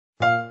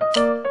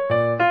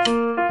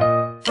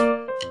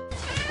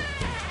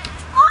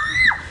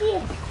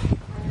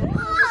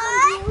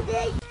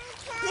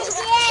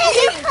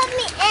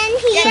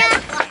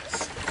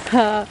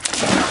Mommy.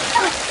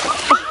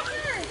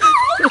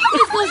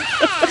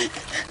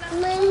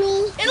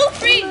 It'll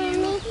freeze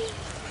you.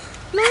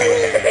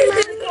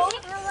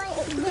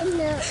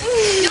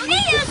 You'll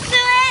get used to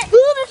it.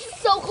 Ooh, this is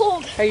so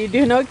cold. Are you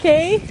doing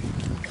okay?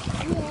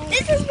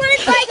 This is what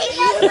it's like in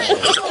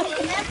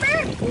Wyoming. Remember?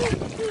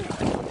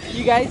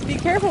 You guys be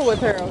careful with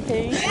her,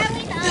 okay? Yeah,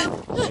 we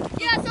know.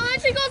 Yeah, so then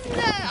she goes in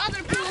the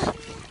other pool.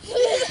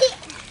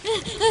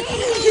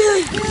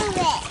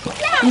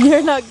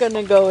 You're not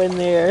gonna go in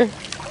there.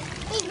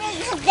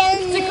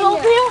 It's a cold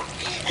pool?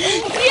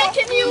 Yeah,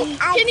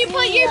 can you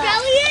put your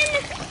belly in?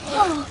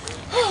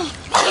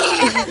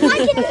 Why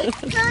can you?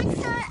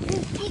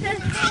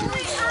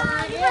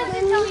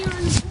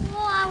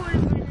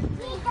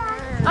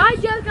 I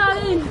just got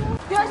in.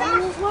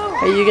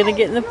 Are you gonna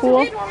get in the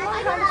pool?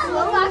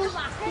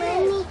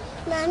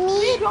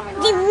 Mommy,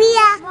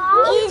 Divya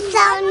is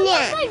down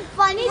there.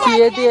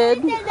 Tia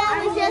did.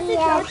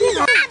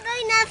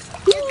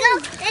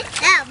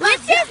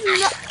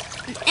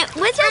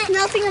 Which is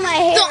melting in my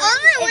hair. The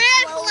only way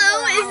I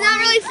float is not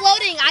really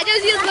floating. I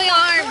just use my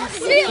arms.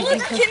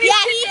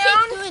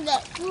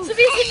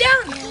 Sophie, sit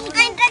down.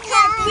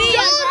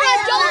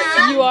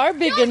 You are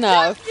big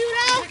enough.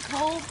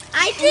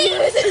 I think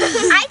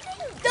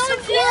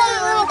don't do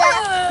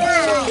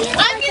it.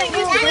 I'm getting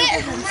used to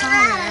it.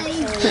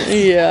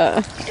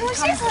 Yeah.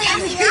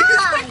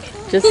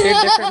 Just your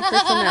different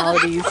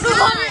personalities. Run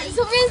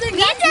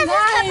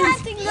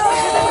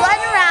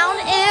around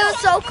and it was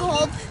so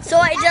cold, so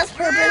I just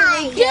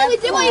purposely yeah, we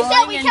did what you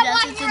said. We kept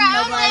walking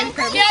around and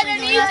get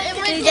underneath and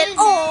we did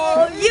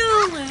oh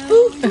you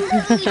lose.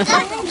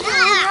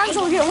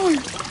 So get one.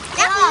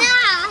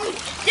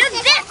 Do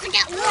this to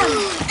get one.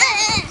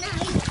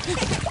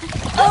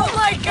 Oh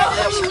my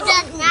gosh.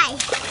 That's nice.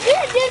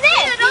 Yeah, do this.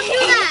 Yeah, don't do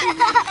that.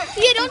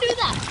 Yeah, don't do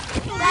that.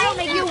 That'll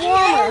make you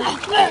warmer.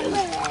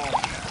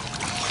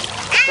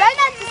 Try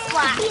not to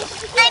splash.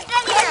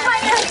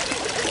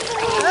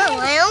 Oh,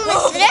 I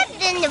almost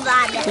slipped in the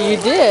bottom. You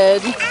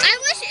did. I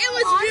wish it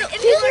was real.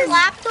 If you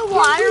slap the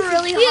water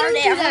really hard,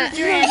 it hurts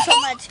your hand so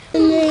much.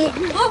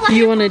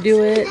 You want to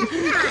do it?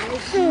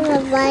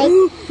 That's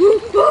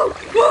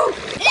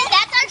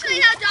actually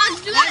how dogs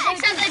do it,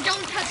 except they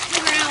don't touch the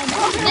ground.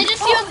 They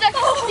just use their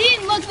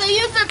they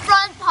use their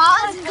front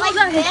paws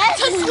like this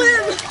to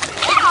swim.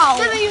 Ow.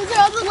 So they use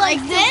their other legs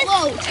like this.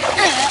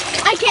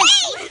 I can't.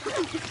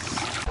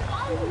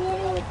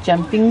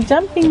 Jumping,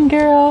 jumping,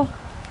 girl.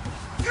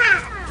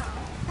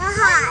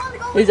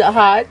 Is it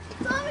hot?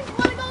 Thomas, you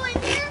want to go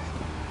in here?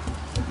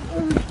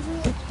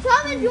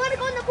 Thomas, you want to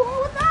go in the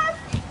pool with us?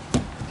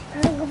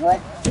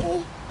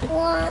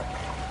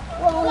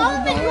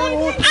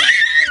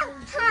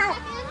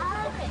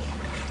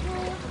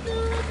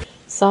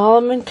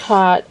 Solomon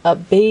caught a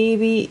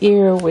baby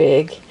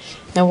earwig.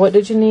 Now what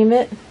did you name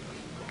it?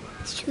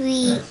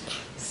 Sweet.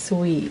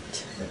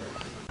 Sweet.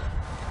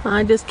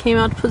 I just came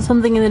out to put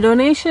something in the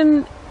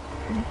donation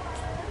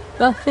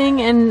thing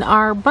and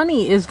our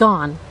bunny is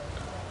gone.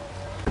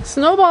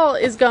 Snowball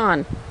is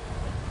gone.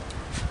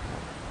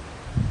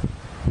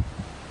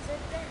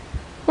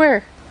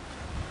 Where?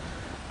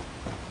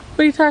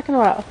 What are you talking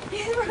about?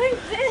 He's right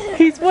there.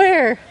 He's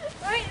where?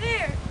 Right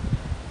there.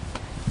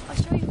 I'll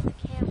show you with the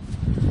camera.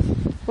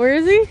 Where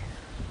is he?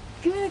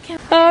 Give me the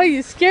camera. Oh,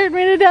 you scared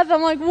me to death.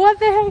 I'm like, what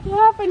the heck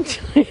happened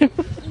to him?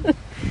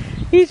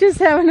 He's just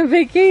having a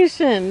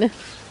vacation.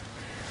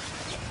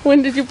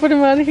 When did you put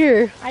him out of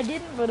here? I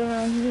didn't put him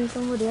out here.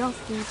 Somebody else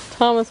did.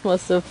 Thomas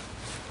must have.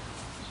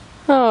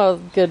 Oh,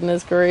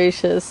 goodness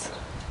gracious.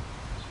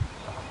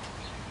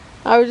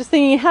 I was just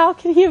thinking, how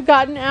can he have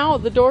gotten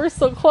out? The door is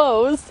still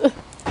closed.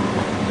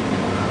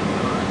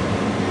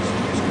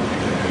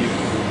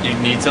 You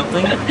need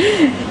something?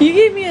 You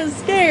gave me a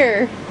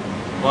scare.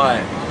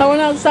 What? I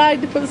went outside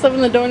to put stuff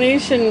in the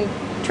donation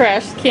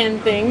trash can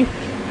thing.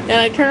 And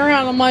I turned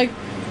around, I'm like,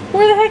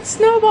 where the heck's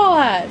Snowball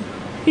at?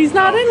 He's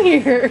not in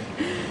here.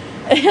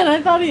 And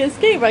I thought he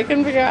escaped. I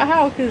couldn't figure out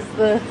how because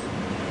the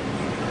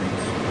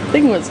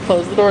thing was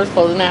closed. The door was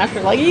closed. And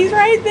Asher's like, he's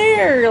right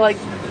there. Like,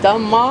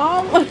 dumb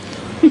mom.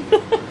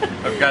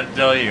 I've got to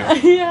tell you.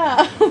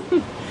 Yeah.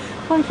 Well,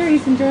 I'm sure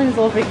he's enjoying his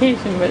little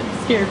vacation, but it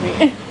scared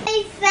me.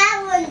 I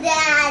found one,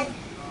 Dad.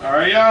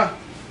 Are ya?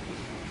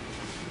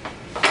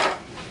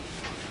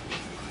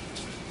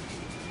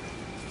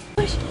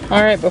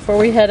 Alright, before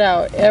we head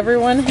out,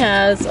 everyone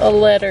has a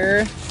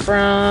letter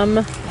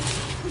from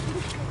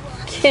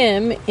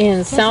Kim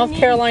in South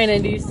Carolina.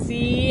 Do you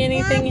see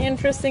anything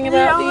interesting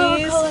about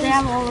these?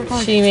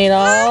 She made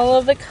all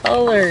of the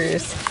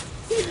colors.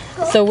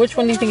 So which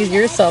one do you think is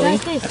yours, Sully?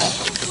 Which one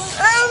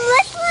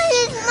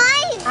is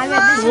mine?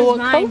 Well,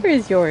 what color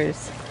is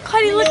yours?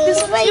 Cuddy, look,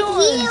 this one's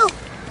yours.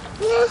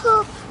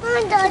 No,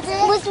 mine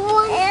doesn't. Which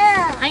one?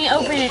 Yeah. I can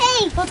open it.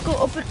 Let's go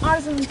open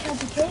ours and count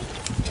the cake.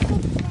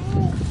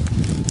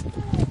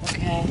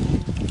 Okay.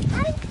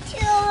 I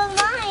feel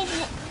mine.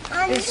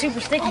 It's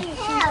super sticky. I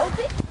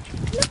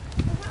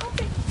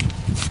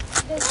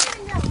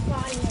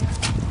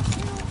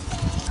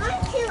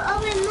feel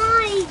open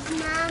mine,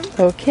 Mom.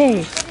 Okay.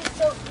 It's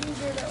so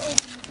easy to open.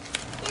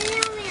 And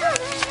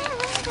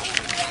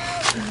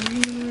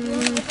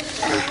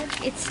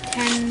It's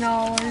 $10.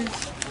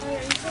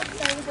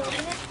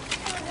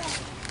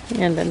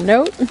 And a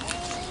note.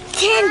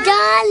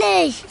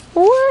 $10.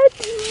 What?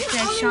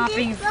 They're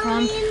shopping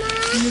from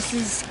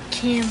Mrs.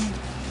 Kim.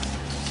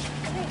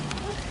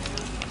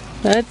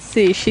 Let's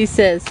see. She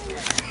says,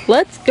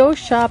 "Let's go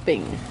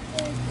shopping,"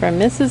 from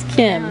Mrs.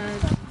 Kim.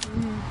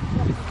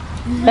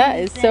 That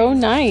is so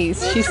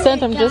nice. She sent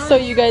them just so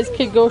you guys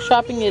could go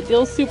shopping at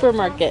Dill's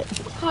Supermarket.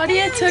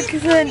 Claudia took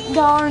the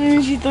dollar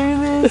and she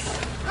threw this.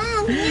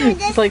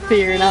 It's like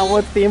figuring out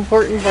what's the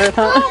important part,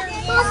 huh?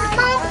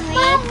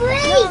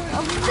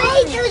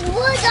 Wait, there's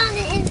wood on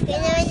it.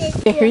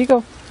 Okay, here you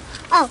go.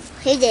 Oh,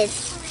 here it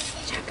is.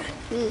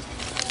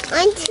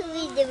 Want to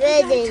read the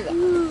red in it.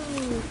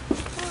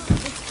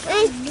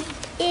 Want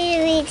to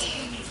read.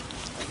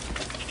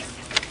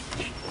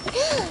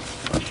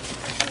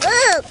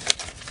 Look.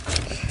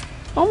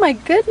 Oh my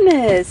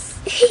goodness.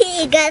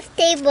 You got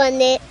tape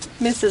on it.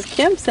 Mrs.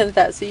 Kim sent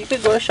that so you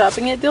could go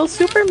shopping at Dill's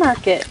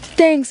Supermarket.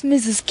 Thanks,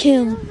 Mrs.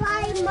 Kim.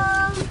 Bye,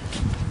 Mom.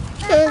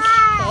 Okay.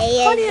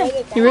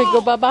 You ready to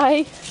go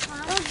bye-bye?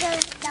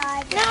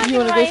 You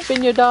want to go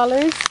spend your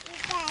dollars?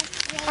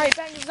 Alright,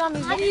 back to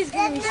zombies. He's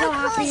gonna be so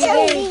happy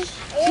today.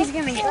 She's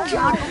gonna get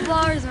chocolate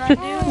bars and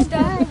new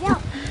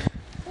stuff.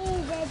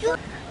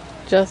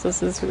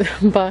 Justice is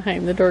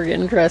behind the door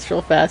getting dressed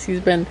real fast. He's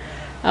been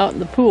out in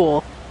the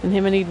pool, and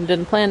him and Eden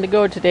didn't plan to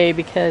go today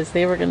because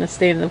they were going to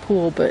stay in the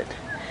pool, but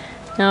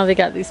now they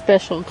got these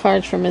special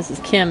cards from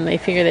Mrs. Kim. They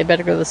figure they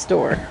better go to the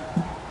store.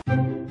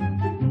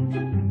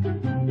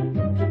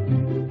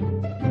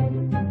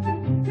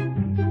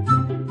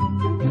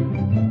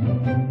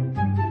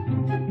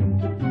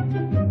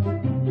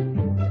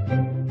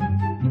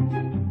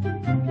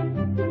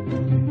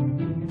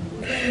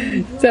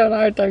 He's having a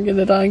hard time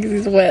getting it on because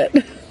he's wet.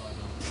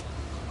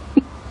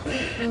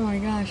 Oh my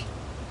gosh.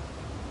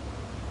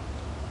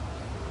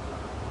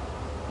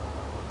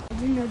 I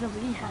didn't know that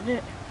we had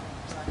it.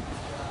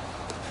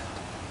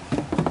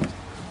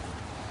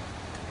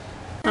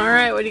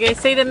 Alright, what do you guys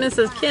say to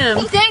Mrs.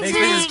 Kim? Thanks,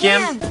 Mrs.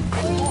 Kim.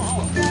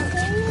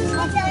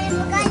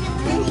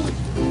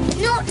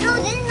 No,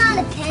 this is not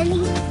a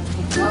penny.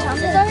 Thomas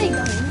is already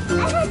going. I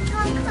had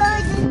some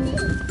cards in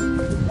this.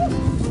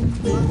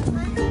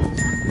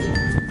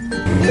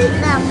 This is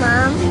not,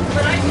 Mom.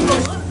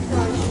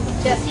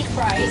 Jesse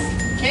fries,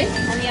 okay,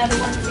 and the other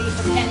one would be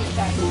for Penny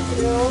Shark.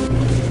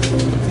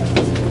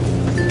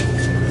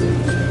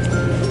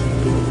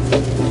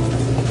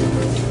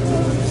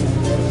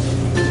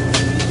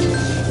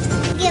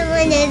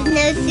 There's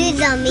no food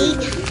on me.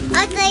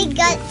 Also, I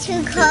got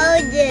 2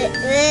 cards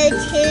for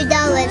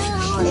 $2.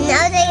 And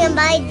now they can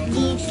buy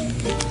these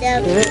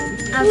stuff.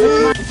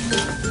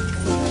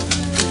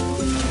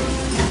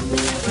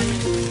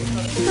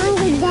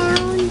 Hunger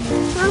down.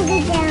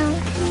 Hunger down.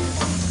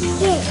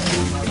 Get.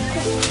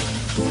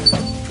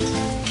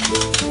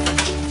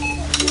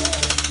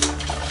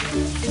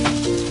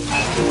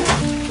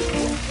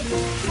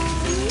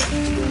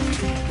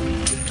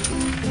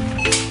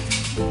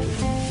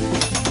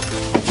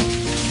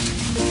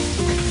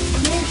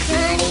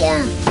 Claudia,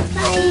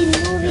 why are you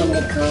moving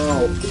the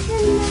coat?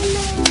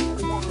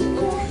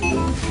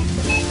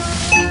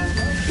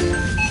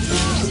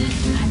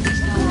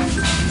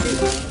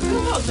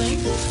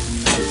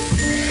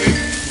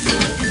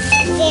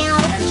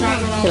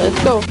 Okay, let's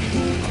go.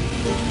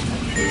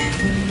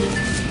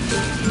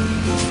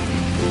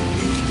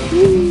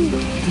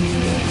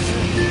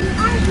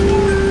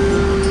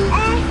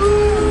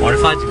 Water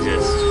slides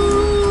exist.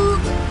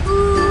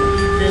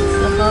 It's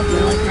above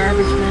there like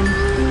garbage men.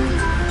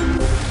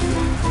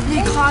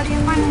 Hey, Claudia,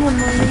 find more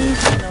money.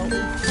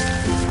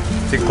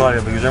 Did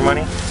Claudia lose her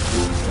money?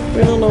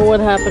 We don't know what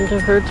happened to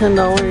her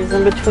 $10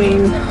 in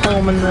between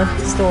home and the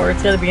store.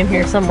 It's got to be in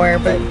here somewhere,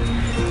 but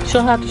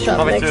she'll have to shop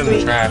Probably next threw it in the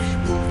week. trash.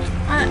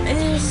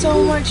 There's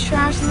so much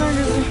trash in there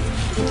because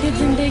the kids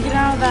didn't take it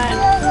out of that.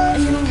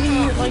 And it'll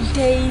be like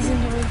days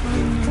until we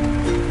find it.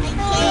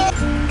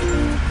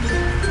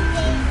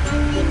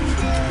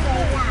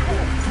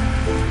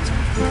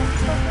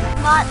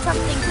 Bought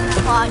something for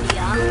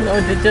Claudia. No,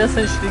 did Jess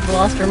say she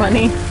lost her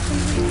money?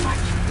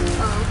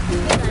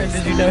 Or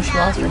did you know she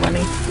lost her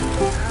money?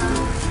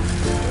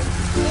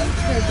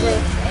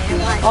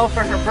 Oh,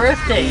 for her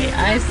birthday.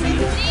 I see.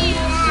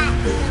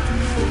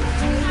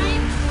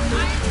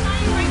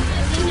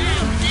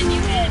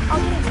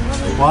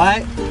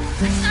 What?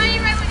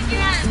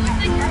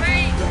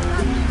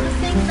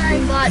 I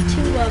bought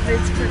 2 of it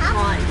for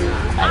Claudia.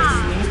 I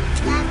see.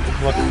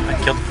 Look, I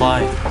killed the fly.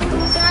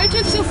 Sorry, it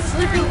took so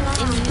flipping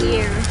long. In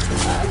here.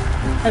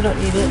 I don't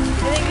need it.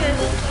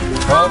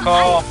 Roll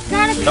call.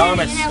 Not a penny,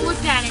 Thomas. and I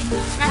looked at it.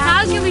 And I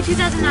thought it was going to be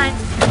 2009,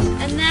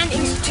 and then it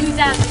was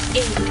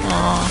 2008.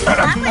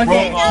 Aw.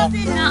 Roll call.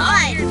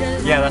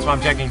 No, Yeah, that's why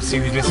I'm checking to see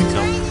who's missing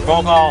still.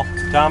 Roll call.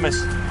 Thomas.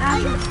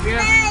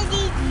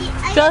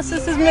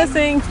 Justice is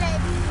missing.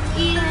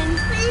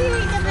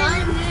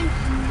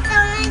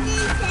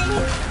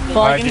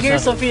 Well, I can hear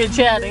Sophia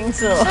chatting,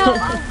 so.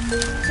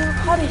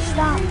 Claudia,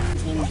 stop.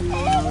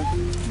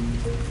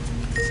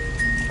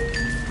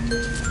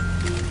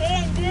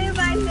 Okay,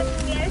 goodbye.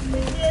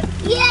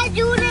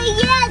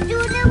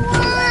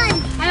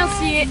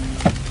 it.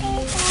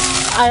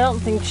 I don't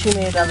think she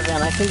made it out of the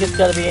van. I think it's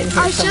got to be in here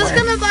I was somewhere. just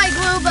gonna buy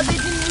glue, but they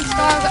didn't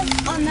install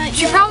it on that.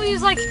 She probably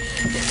was like,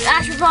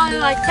 Asher probably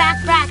like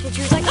back, and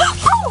she was like,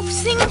 oh,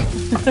 sing.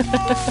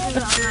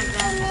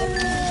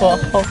 Well,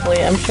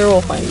 hopefully, I'm sure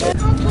we'll find it.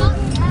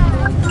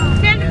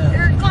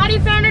 Claudia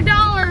found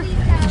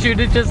 $1.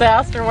 Judah just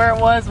asked her where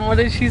it was, and what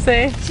did she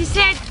say? She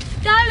said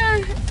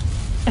 $1,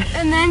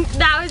 and then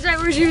that was right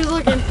where she was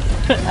looking.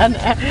 And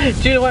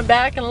Judah went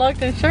back and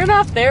looked, and sure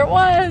enough, there it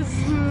was.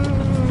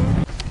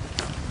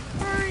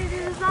 Hurry,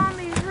 there's a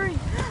zombie! Hurry,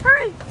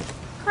 hurry!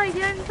 Claudia,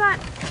 get inside.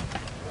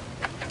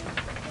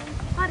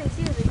 Claudia,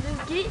 seriously,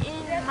 just get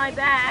in my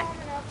bag.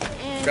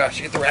 And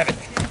Gosh, get the rabbit.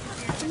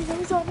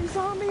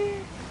 Zombie!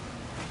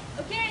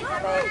 Okay, is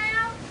everyone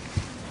out?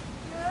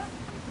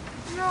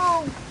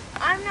 No,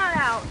 I'm not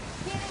out.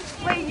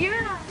 Wait,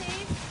 you're not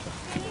safe.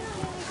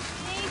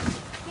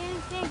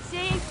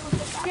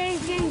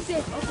 Getting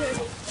safe. Okay.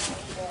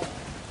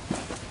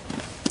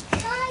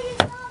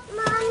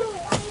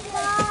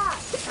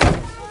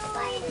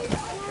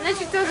 Unless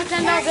you throw the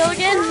 $10 bill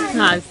again.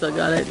 I still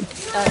got it.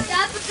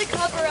 Dad put the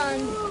cover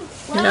on.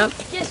 Well, Yep.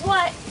 guess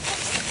what?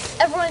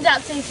 Everyone's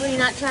out safely,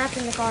 not trapped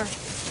in the car.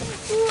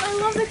 Ooh, I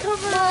love the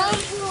cover.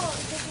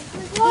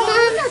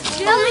 Mama,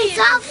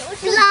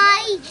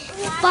 fly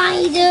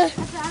spider.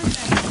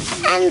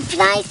 And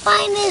fly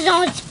spiders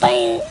are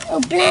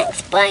black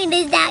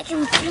spiders that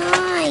can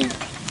fly.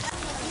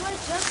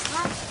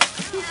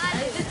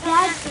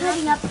 Dad's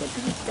putting up the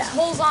pizza.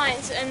 Holes on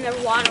it, and the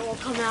water will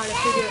come out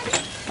if we do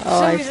it.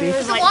 Oh, I see.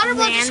 The water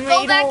will just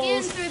go back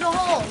in through the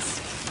holes.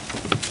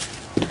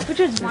 Which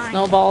is The mine.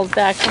 snowball's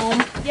back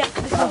home. Yep,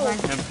 this is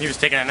mine. He was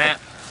taking a nap.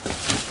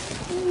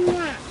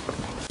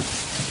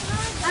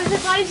 I'm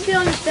just not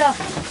stealing the stuff.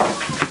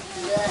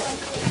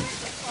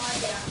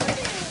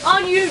 Oh,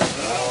 you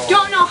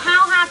don't know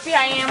how happy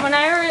I am when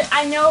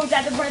I know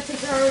that the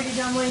breadsticks are already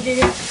done when I did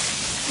it.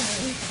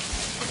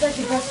 It's like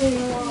the best thing in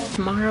the world.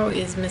 Tomorrow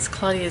is Miss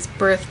Claudia's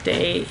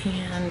birthday,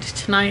 and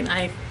tonight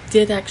I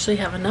did actually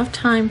have enough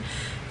time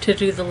to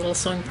do the little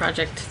sewing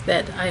project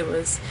that I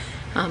was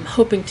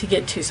hoping to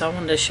get to, so I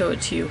wanted to show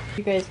it to you.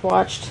 You guys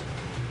watched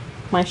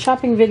my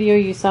shopping video.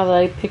 You saw that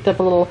I picked up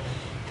a little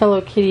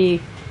Hello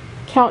Kitty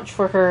couch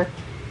for her,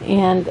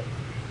 and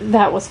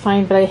that was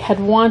fine, but I had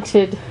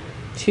wanted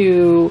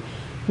to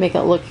make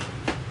it look,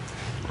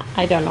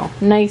 I don't know,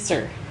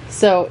 nicer.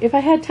 So if I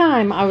had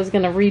time, I was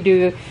going to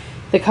redo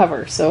the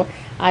cover. So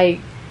I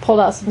pulled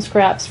out some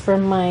scraps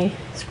from my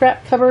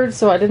scrap cupboard,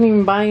 so I didn't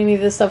even buy any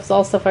of this stuff. It's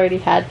all stuff I already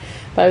had,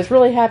 but I was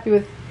really happy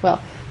with,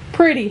 well,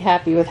 pretty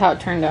happy with how it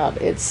turned out.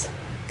 It's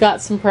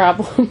got some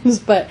problems,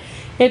 but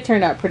it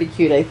turned out pretty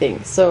cute, I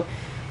think. So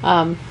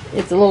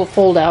it's a little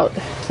fold out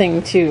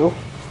thing too,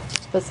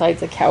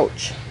 besides a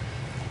couch.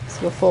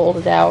 So you'll fold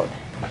it out,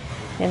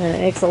 and then it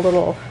makes a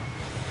little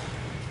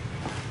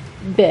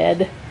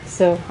bed.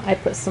 So I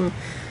put some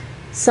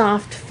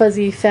soft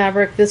fuzzy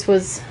fabric. This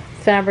was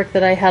fabric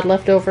that I had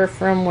left over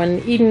from when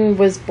Eden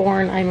was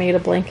born. I made a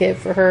blanket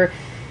for her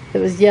that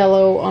was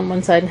yellow on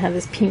one side and had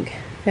this pink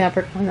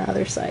fabric on the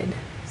other side.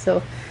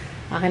 So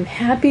I'm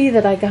happy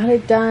that I got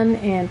it done,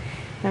 and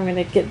I'm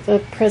gonna get the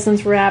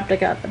presents wrapped. I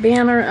got the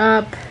banner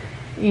up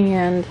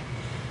and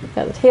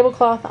got the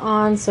tablecloth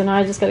on, so now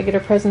I just gotta get her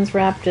presents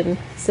wrapped and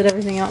set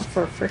everything out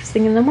for first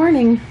thing in the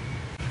morning.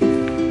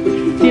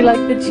 Do you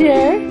like the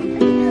chair?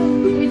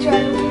 We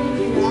tried to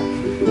clean it up.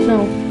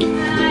 No.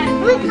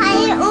 Look, I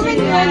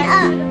opened one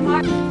up.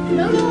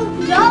 No,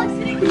 dog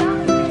sitting down.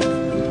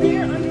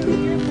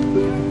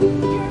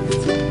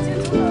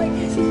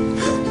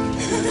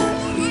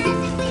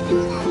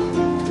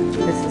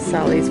 This is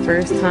Sally's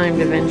first time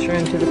to venture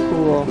into the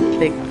pool.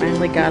 They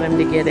finally got him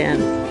to get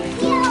in.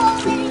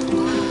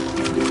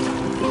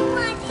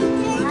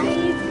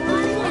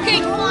 Okay,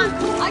 come on.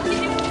 I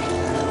can do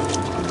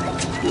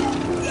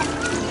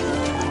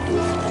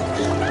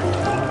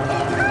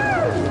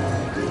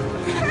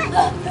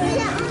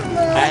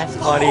I asked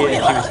Claudia if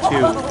she was 2.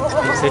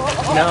 She said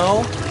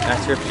no. I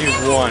asked her if she was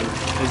 1. She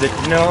said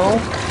no.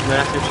 And I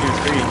asked her if she was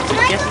 3. She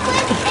said yes.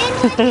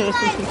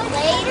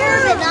 Later,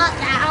 but not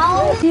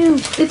now.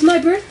 It's my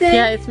birthday.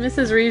 Yeah, it's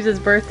Mrs. Reeves'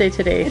 birthday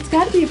today. It's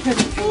got to be a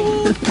present for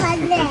me.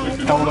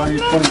 How old are you,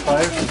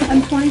 25?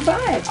 I'm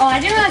 25. Oh, I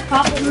didn't realize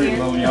Papa was Very here.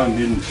 low young,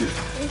 didn't you?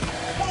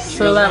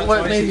 So that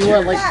what maybe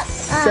what, like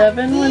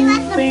 7 when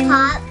thing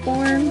was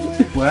born?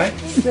 What?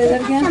 Say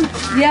that again?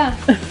 Yeah.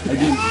 I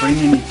didn't bring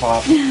any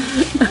pop. I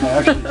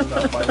actually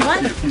stopped by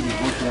to see if he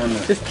was working on the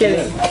Just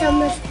kidding. because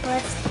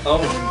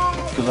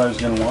I was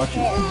going to watch it.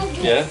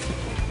 Yeah?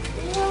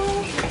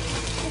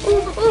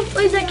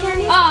 Where's that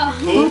candy?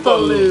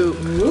 Oopaloo.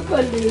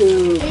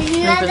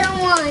 Another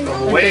one.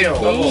 Whale.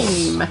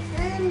 Game.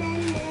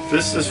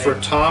 This is for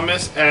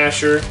Thomas,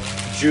 Asher,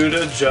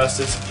 Judah,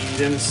 Justice,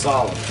 Eden,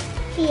 Solomon.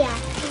 Yeah.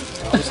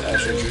 Thomas,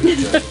 Asher,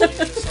 Judah,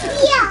 Justice.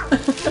 Yeah.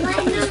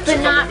 But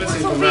not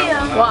Missing from that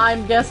one, Well, huh?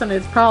 I'm guessing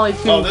it's probably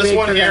too Oh, this big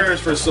one for here them. is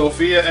for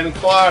Sophia and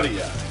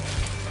Claudia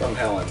from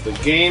Helen. The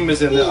game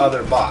is in the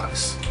other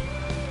box.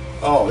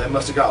 Oh, they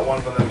must have got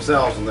one for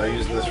themselves and they're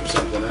using this for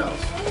something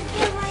else.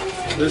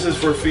 This is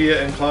for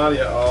Fia and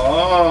Claudia.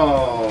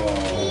 Oh.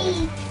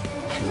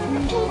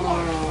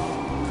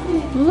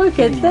 Look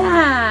at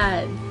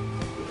that.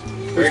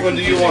 Which one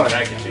do you want?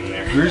 Packaging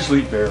there.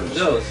 Grizzly bears.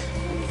 Those.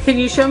 Can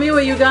you show me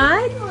what you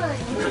got?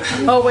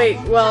 Oh wait,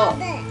 well,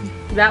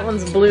 that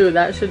one's blue.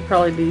 That should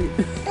probably be.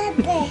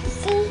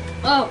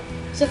 Oh,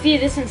 Sophia,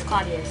 this one's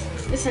Claudia's.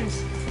 This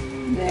one's.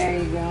 There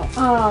you go.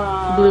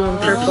 Oh. Blue and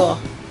purple.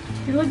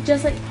 You look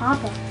just like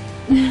Papa.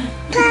 Is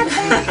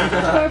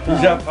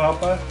that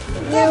Papa?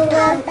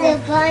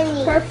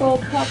 Purple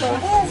Papa.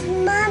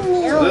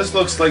 Mommy. So this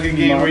looks like a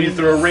game where you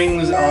throw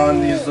rings on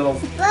these little.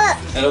 Look.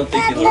 I don't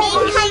think it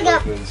looks like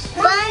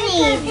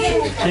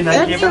Bunny. Can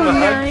I give him a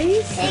hug?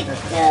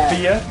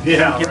 Fia?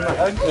 Yeah. Give him a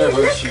hug?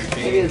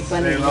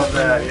 They love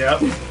that.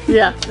 Yep.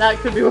 Yeah, that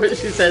could be what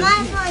she said.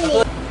 My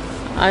bunny.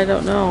 I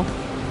don't know.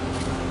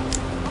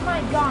 Oh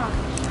my gosh.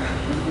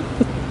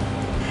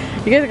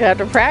 You guys are gonna have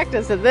to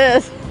practice at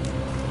this.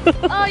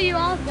 Oh, you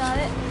all got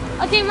it.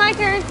 Okay, my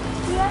turn.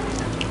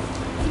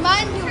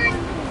 My turn.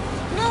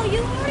 No, you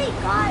already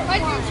got it. My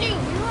turn too.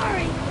 You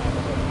already.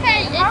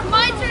 Hey, it's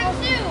my turn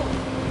too.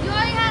 You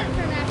already had a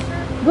turn after.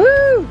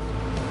 Woo!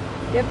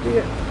 You have to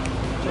get.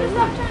 Who's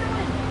not trying to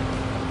win?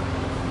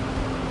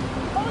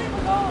 Only the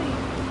goalie.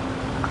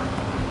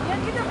 You have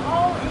to get them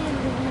all in to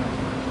win.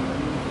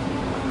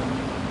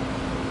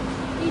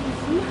 Did you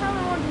see how I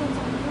want to do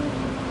something?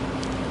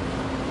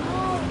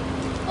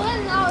 Well,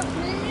 now it's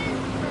minutes.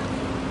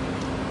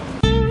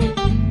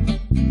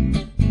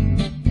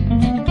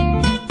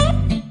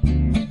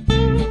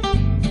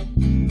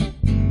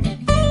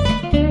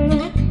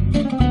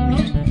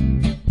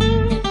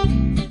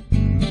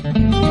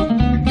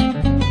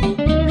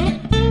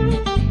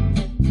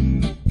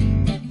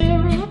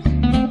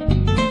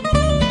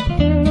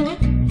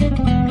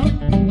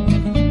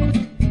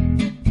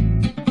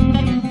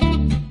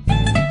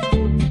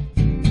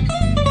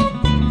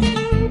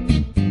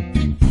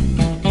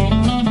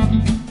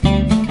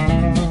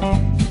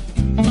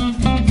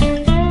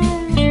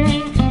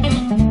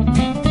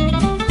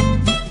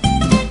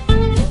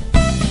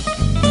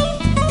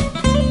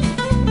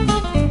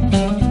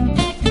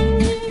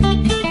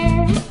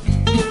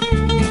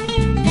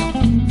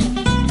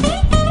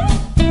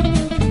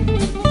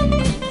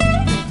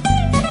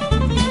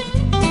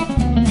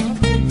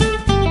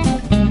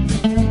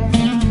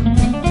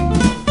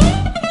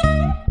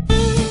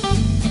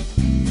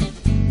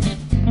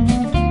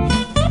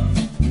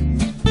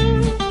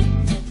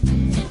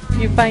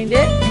 Find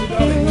it.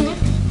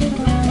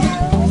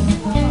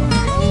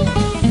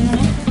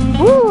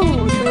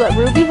 Woo! Should we let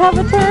Ruby have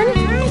a turn?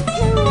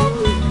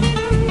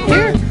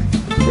 Here.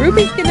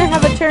 Ruby's gonna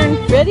have a turn.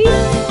 Ready?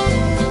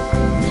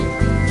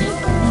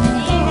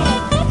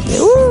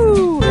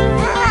 Woo!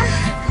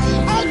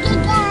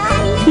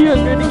 You want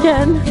to do it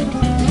again?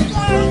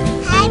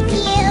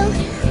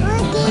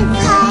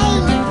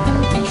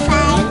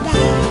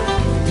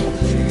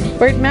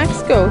 Where'd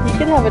Max go? He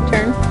could have a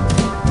turn.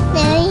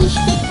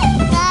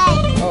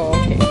 Oh,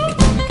 okay.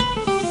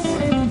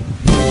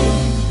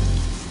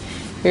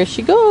 Here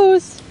she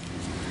goes.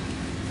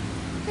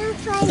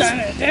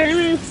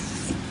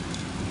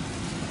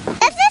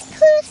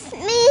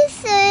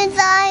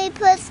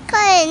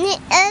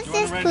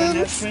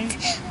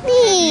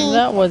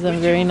 That wasn't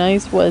very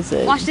nice, was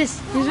it? Watch this.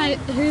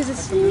 Here's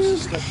this.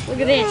 Look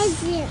at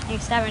this. Hey,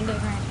 stop into the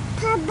ground.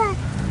 Papa,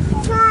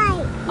 try.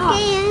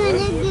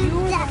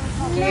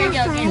 Here you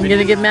go. You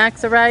gonna give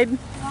Max a ride?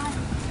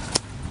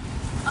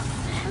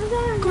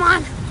 Come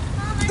on.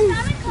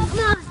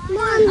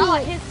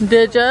 Mommy.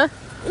 Did ya?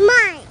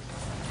 Mine.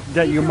 Is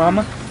that your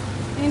mama?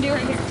 You can do it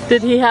here.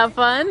 Did he have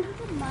fun?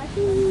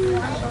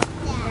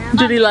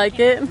 Did he like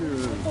it?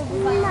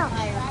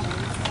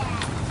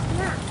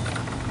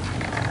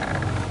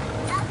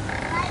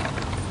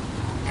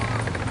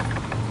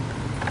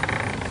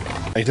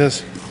 He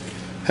does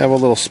have a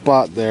little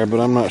spot there, but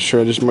I'm not sure.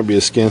 It just might be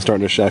his skin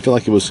starting to show. I feel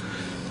like it was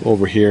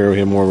over here. He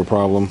had more of a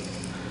problem.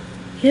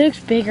 He looks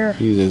bigger.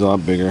 He's a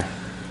lot bigger.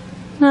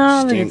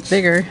 No, I think it's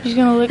bigger. He's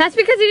gonna look. That's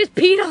because he just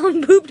peed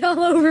and pooped all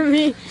over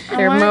me.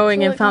 They're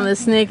mowing and found the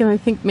snake, and I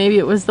think maybe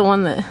it was the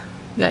one that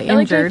got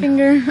injured.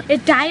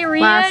 It's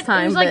diarrhea. Last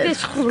time, it was like but-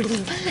 this.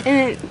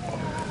 And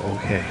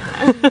Okay.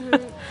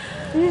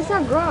 it's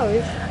not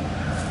gross.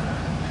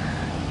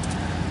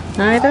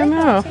 I don't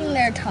know.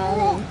 They're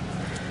tall.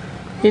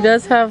 He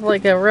does have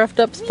like a roughed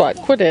up spot.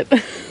 Quit it. You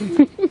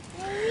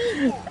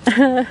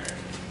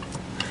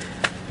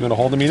want to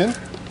hold the meat in?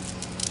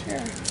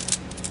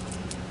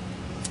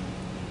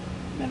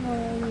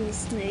 The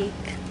snake.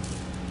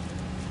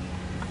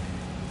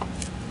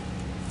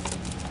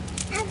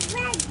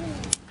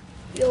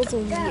 Feels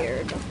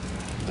weird. It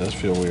does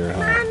feel weird,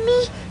 huh?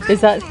 Mommy.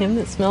 Is that him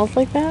that smells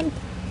like that?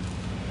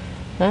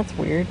 That's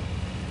weird.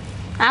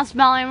 I don't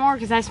smell anymore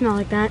because I smell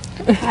like that.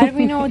 How do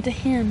we know it's a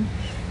him?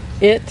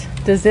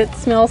 Does it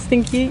smell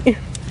stinky?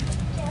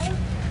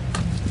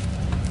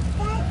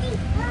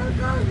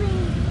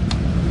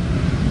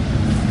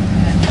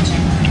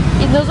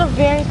 And those are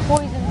very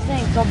poisonous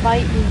things. They'll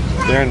bite you.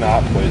 They're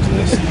not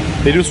poisonous.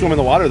 They do swim in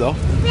the water, though.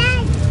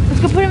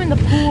 go put him in the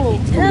pool.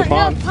 In the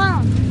pond.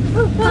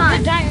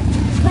 Pond. Giant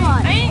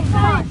pond.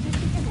 Pond.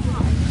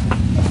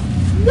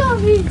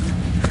 Mommy,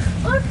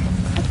 look!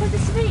 I put the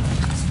snake.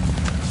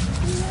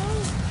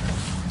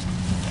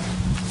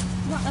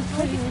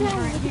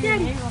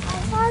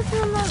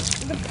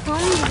 The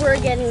ponds we're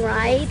getting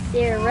right,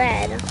 they're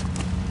red.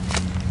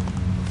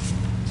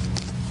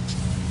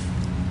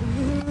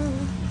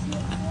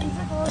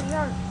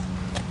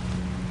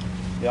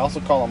 They also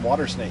call them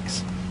water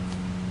snakes.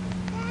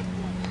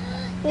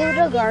 There's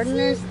a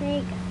gardener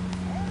snake.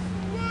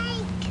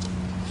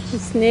 A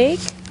snake?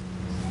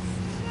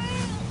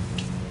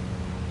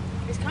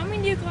 It's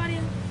coming to you,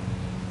 Claudia.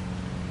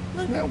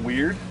 Isn't that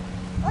weird?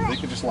 They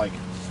could just like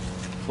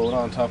float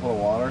on top of the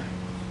water.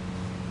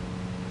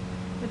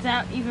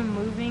 Without even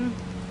moving.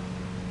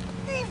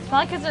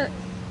 Probably because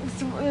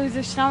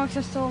their stomachs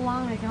are so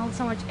long, they can hold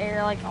so much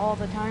air like all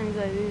the time.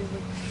 That it is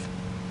like,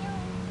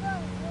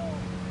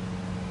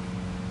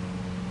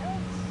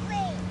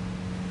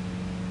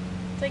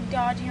 it's like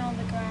dodging all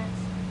the grass.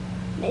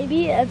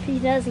 Maybe if he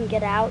doesn't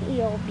get out,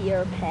 he'll be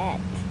our pet.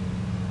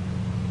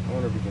 I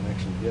wonder if he can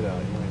actually get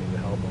out. You might need to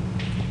help him.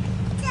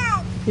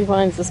 If he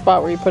finds the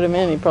spot where you put him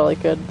in, he probably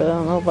could, but I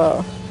don't know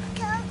about.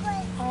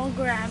 I'll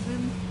grab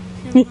him.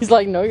 He's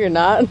like, no, you're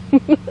not.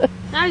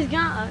 Now he's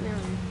gone. Oh,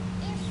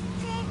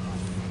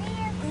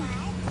 never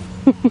mind.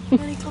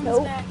 When he comes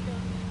back,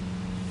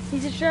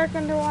 he's a shark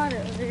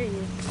underwater. Oh, there he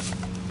is.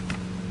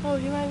 Oh,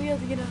 you might be able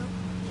to get out.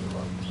 He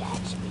won't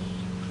catch me.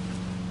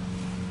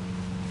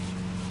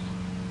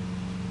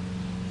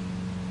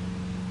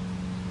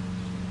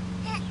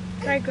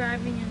 Try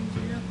grabbing him,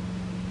 Gina.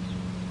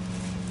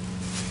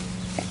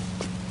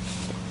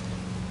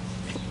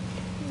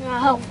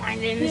 I'll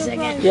find it in a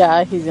second.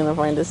 Yeah, he's gonna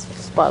find his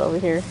spot over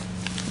here.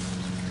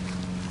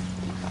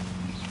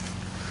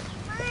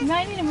 You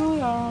might need to move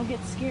or I'll get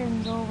scared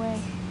and go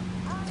away.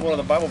 It's one of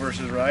the Bible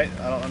verses, right?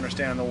 I don't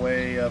understand the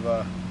way of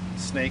a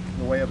snake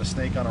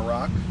on a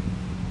rock.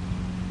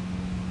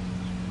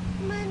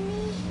 Mommy.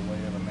 The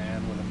way of a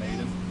man with a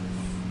maiden.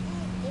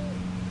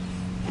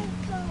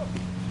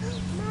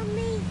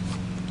 Mommy.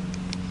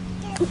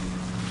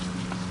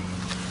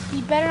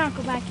 You better not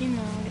go back in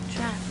there and get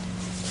trapped.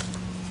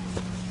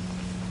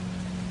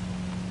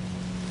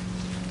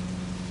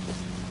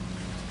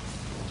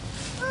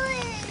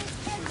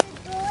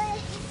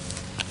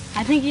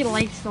 I think he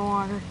likes the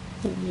water.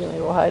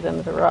 Usually we'll hide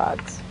under the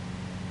rocks.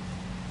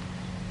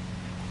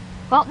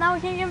 Well, now we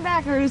can't get him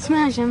back or it'll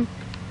smash him.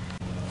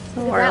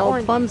 So our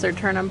old plums are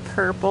turning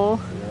purple.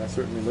 Yeah, that's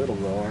certainly little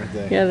though, aren't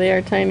they? Yeah, they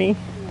are tiny.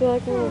 They're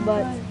like little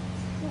butts.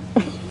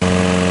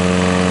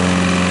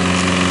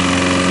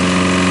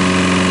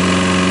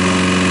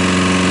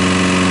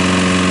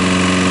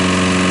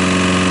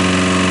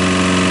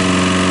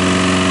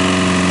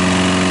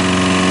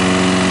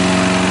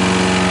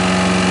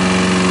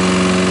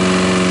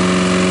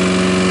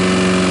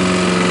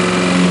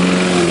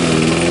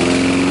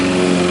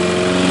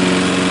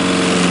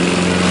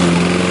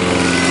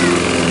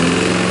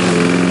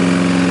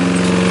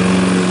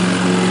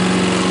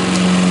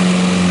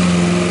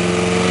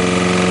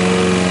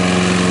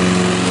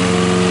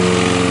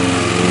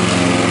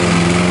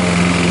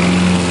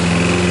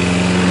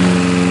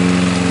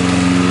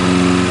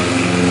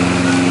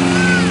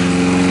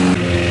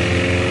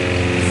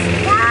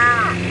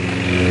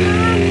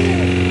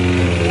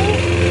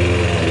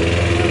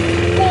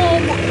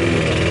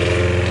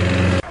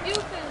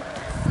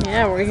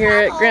 We're here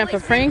at Grandpa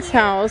Frank's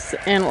house,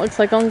 and it looks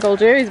like Uncle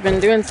Jerry's been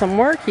doing some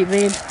work. He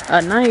made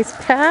a nice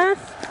path.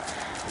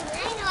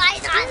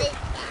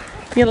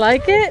 You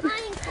like it?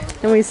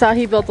 And we saw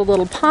he built a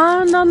little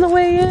pond on the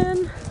way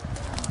in.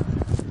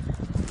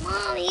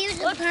 Mom, here's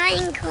a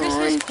pine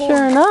cone.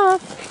 Sure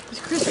enough.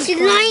 It's a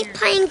nice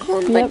pine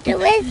cone, but the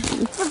rest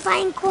of the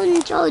pine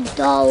cones are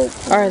dull.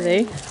 Are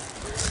they?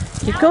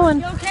 Keep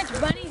going. Go catch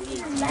bunnies.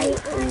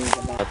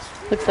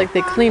 Looks like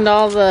they cleaned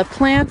all the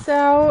plants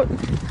out,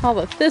 all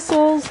the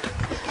thistles.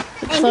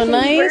 Looks so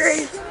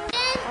nice.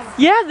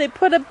 Yeah, they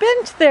put a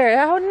bench there.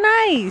 How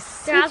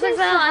nice.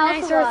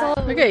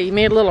 Okay, you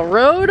made a little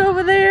road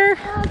over there.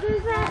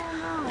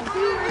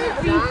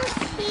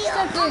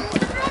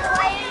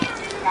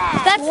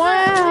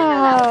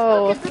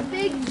 Wow.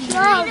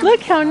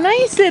 Look how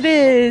nice it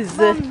is.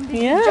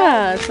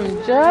 Yeah, some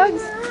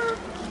jugs.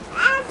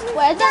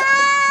 Where'd the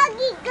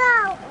doggy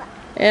go?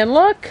 And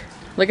look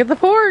at the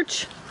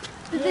porch.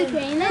 Did they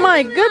paint it?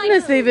 My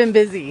goodness, they've been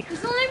busy.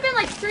 It's only been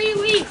like 3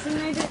 weeks and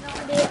I didn't know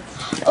what it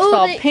is. It's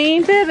all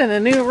painted and a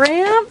new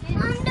ramp.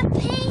 On the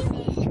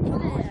painting.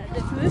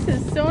 This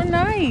is so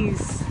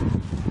nice.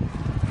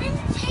 And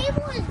the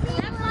table is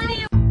really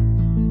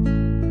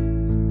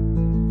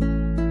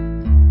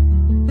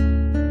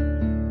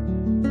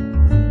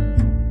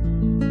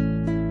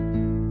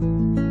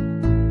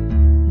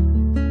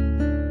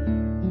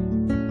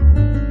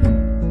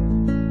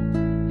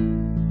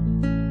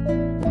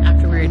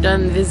After we were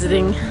done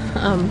visiting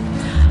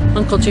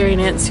Uncle Jerry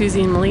and Aunt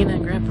Susie and Melina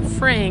and Grandpa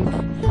Frank,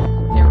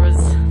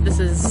 this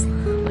is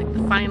like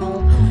the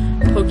final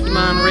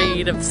Pokemon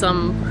raid of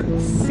some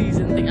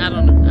season thing. I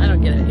don't know. I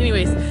don't get it.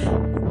 Anyways,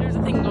 there's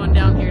a thing going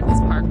down here at this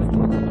park with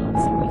Pokemon.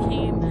 So we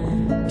came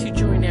to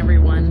join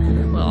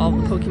everyone. Well, all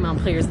the Pokemon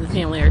players in the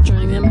family are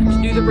joining them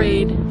to do the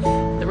raid.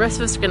 The rest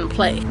of us are going to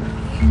play.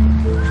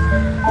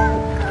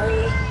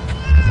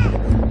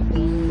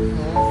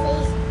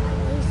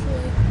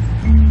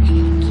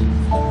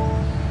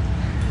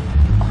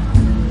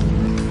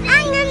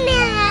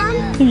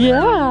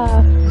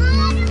 Yeah.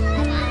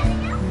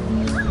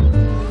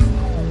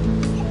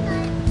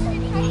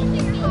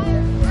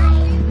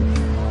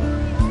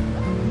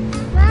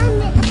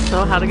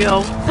 So how'd it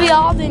go? We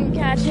all didn't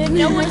catch it.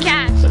 No one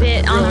catched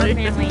it on our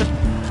family.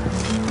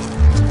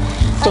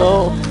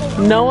 So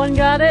no one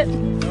got it?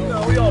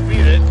 No, we all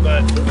beat it,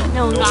 but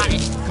No one got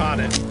it. caught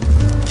it.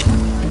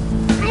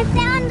 I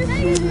found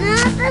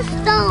another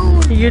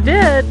stone. You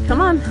did.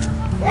 Come on.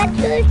 Got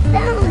 2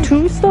 stones.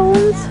 2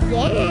 stones?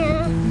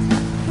 Yeah.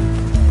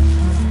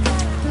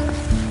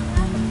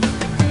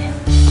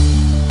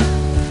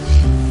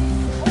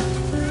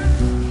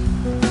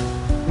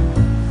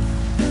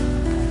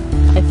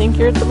 I think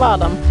you're at the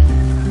bottom.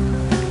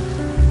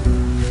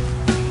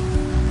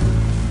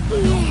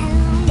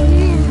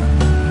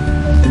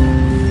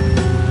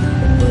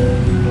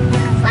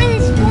 Find a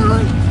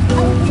stone.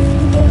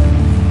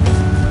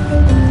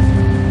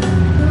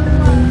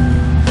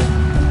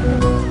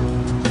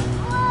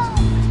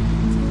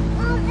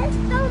 Oh, this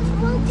stone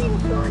broke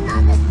into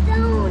another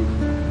stone.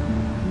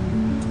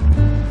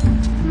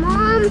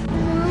 Mom.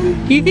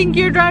 You think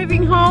you're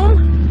driving home?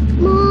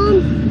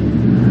 Mom.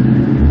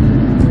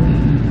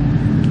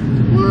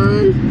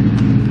 Mom,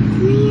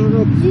 can I have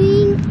a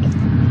drink?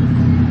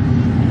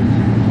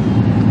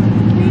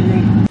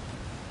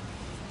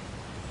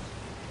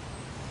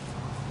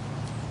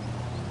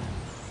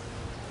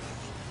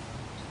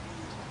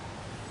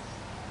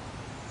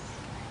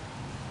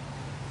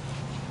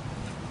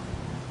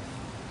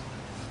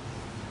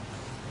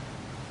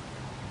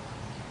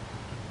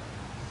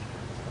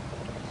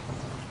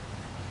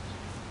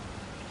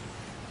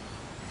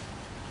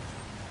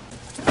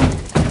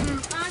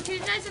 Two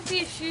nice of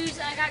these shoes.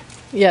 I got.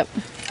 Yep.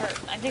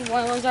 I think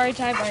one was already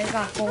tied, but I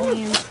got full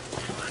hands.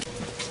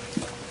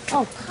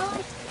 Oh,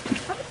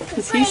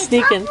 Is he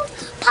sneaking?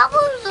 Papa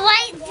was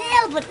right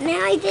there, but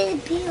now he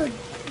disappeared.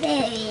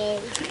 There he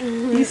is.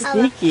 He's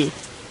sneaky.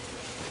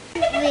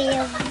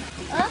 Real.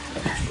 Huh?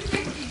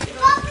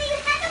 Papa, you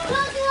had to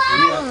close your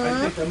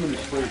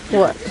eyes.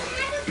 What?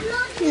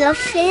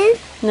 Nothing.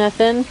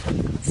 Nothing.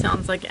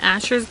 Sounds like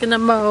Asher's gonna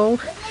mow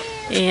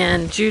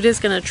and Judah's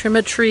gonna trim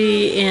a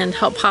tree and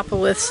help Papa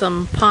with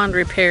some pond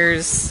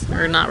repairs,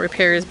 or not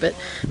repairs, but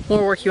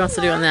more work he wants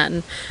to do on that.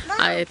 And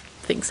I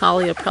think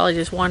Solly will probably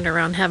just wander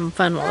around having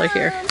fun while they're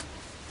here.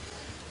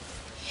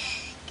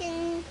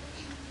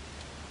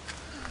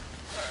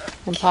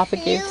 And Papa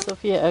gave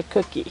Sophia a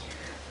cookie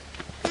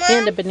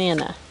and a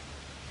banana.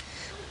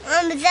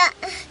 When you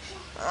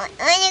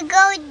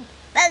go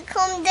back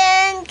home,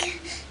 then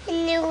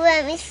can you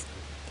let me?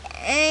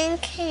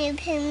 And can you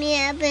pick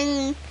me up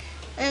and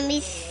let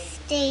me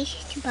stay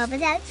to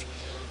Papa's house?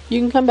 You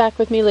can come back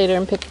with me later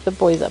and pick the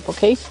boys up,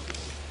 okay?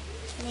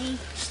 I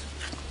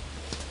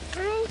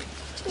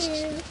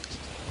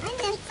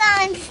just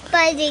found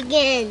Spud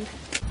again.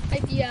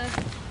 Idea.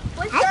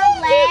 With the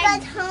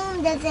legs.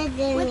 Home with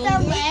the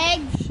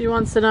legs. She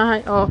wants to know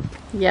how. Oh,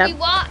 yep. We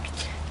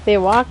walked. They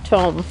walked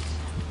home.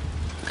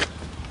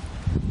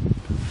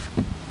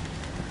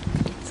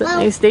 It's a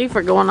nice day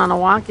for going on a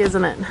walk,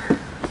 isn't it?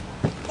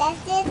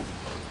 That's it.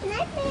 And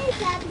I think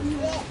that's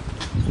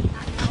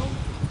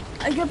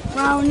it. A good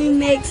brownie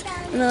mix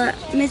and a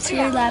mystery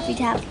Laffy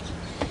Taffy.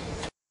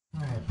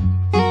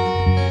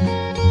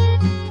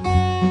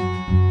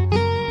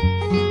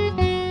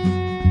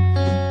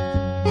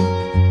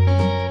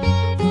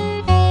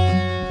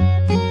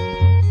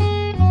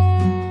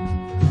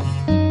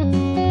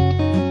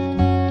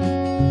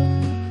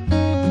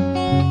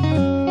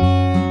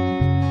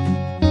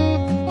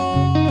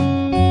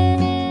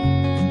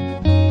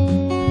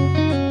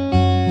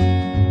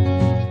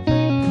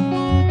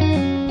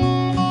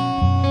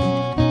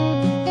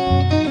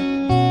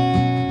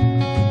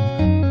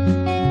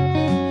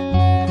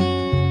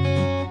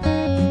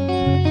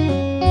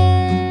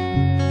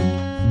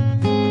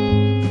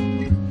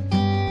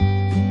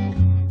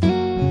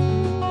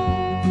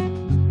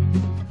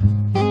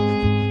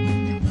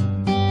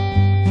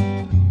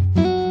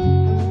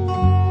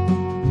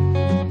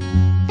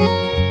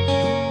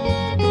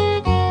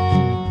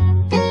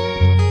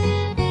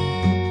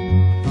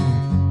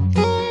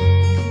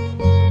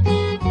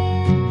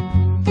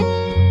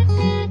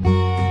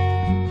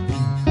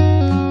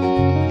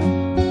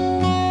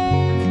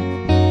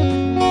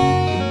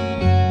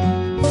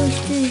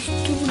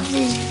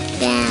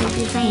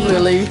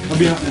 Really?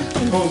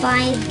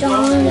 $5.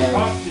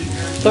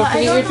 Don't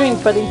forget your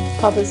drink, buddy.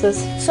 Papa says.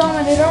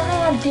 Soma, they don't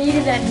know how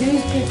dated that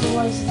newspaper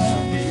was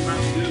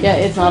though. Yeah,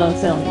 it's not on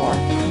sale anymore.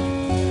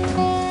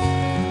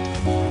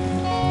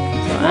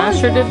 So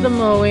Asher did the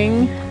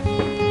mowing.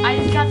 I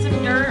just got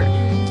some dirt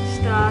and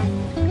stuff.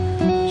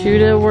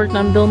 Judah worked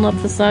on building up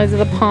the size of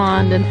the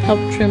pond and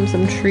helped trim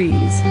some trees.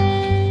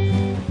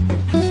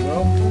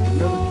 Well,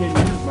 another kid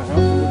uses my house.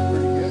 It looks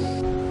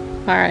pretty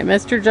good. Alright,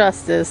 Mr.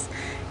 Justice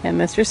and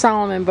Mr.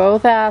 Solomon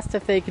both asked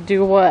if they could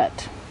do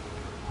what?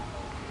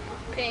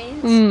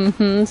 Paint.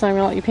 So I'm going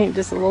to let you paint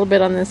just a little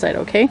bit on this side,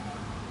 okay?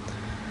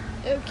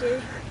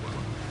 Okay.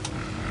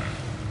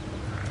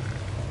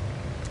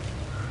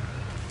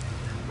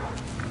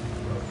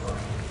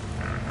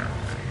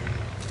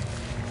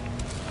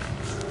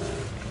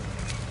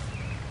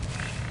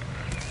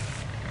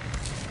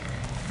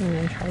 And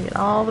then try to get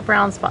all the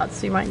brown spots,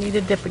 so you might need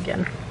to dip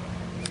again.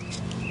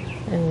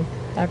 And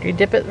after you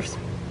dip it,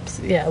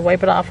 yeah,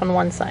 wipe it off on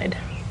one side.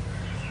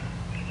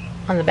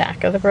 On the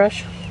back of the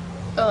brush.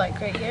 Oh,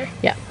 like right here?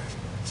 Yeah.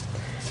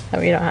 That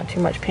way you don't have too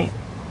much paint.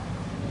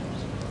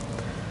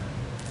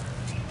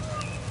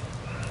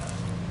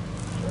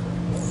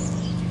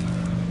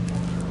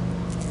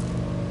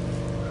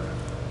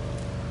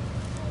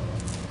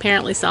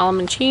 Apparently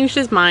Solomon changed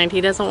his mind.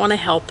 He doesn't want to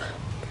help.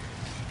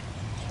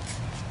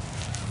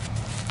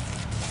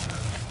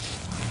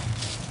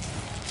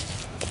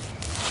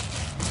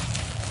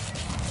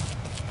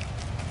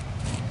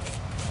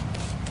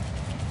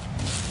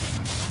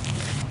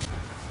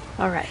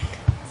 Alright,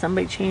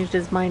 somebody changed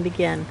his mind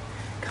again.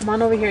 Come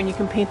on over here and you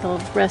can paint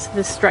the rest of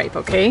this stripe,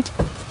 okay?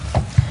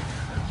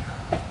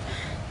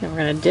 Then we're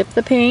going to dip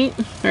the paint,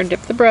 or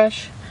dip the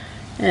brush,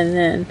 and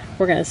then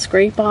we're going to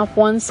scrape off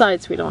one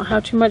side so we don't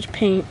have too much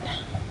paint.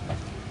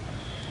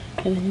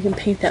 And then you can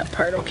paint that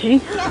part,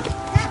 okay?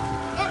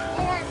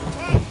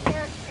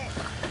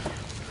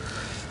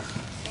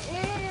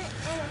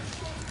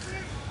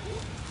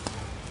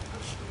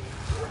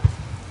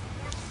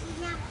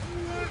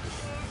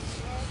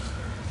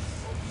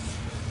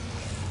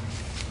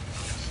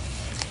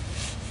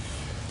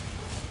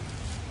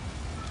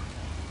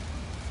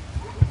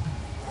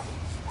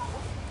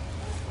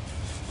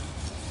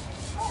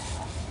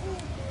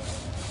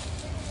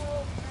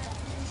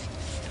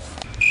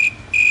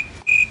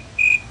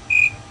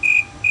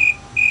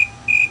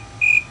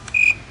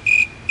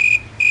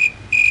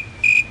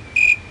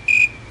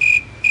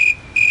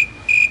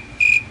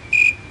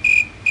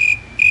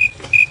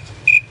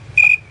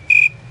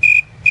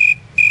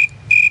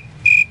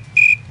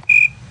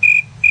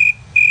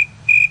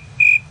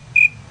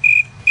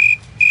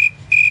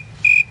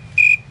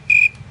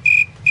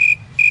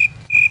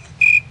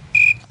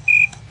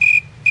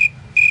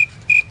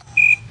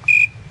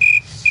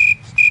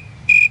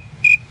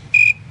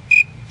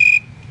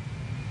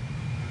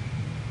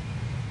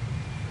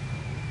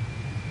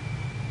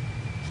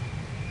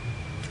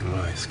 Oh,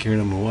 I scared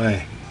him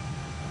away.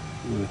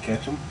 You want to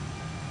catch him?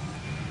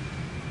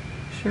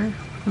 Sure,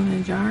 put him in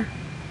a jar.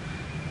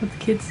 Let the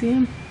kids see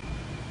him.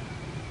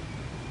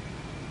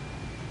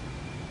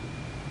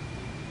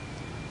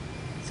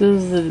 So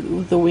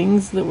those the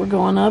wings that were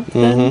going up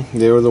then?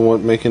 They were the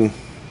one making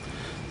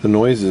the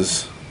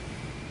noises.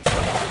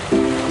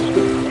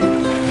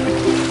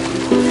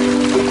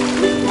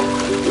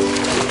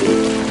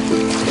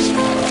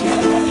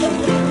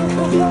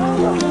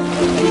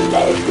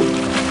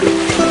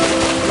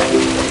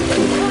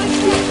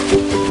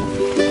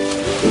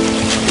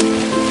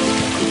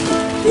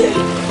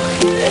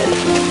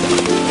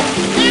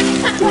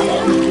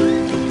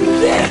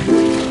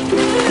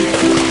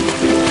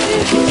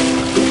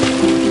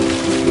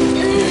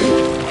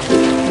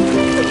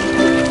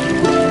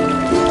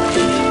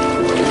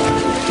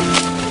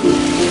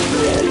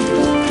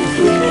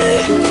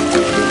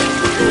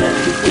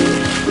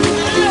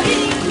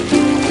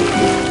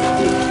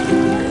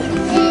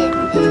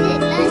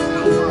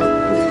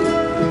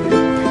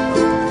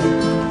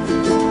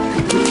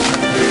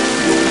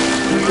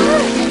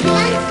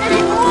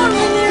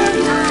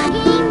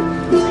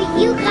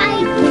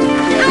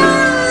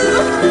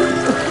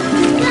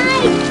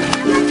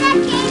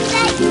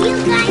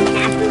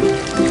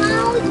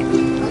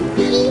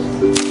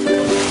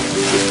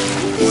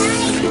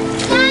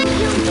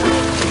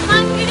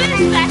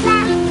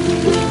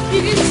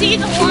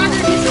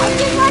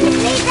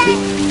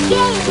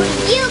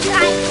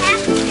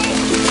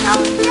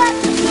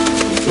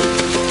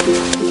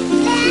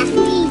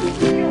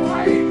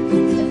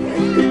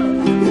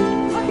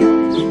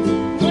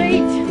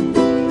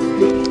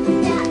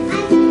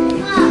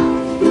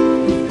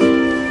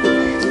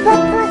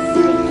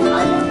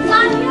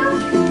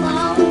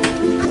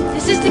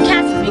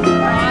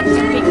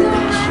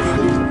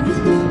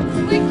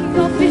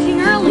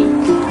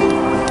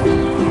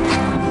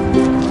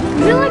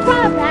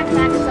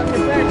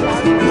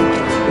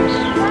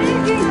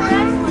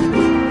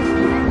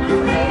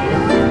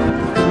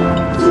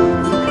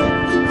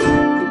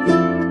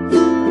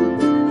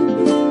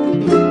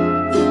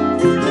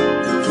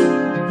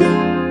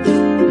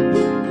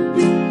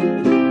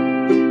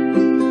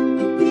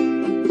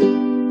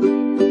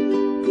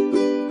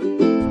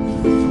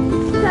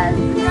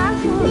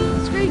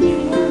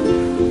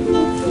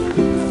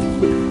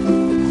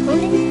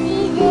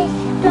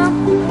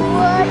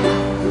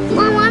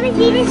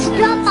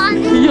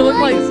 You look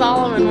like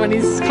Solomon when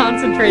he's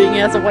concentrating. He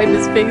has to wipe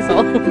his face all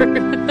over.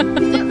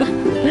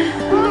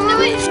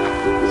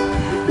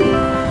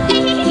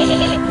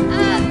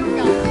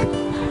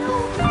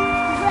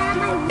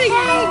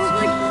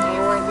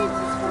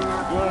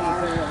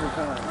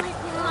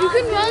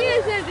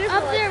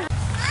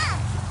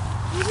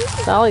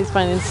 Sally's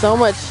finding so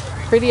much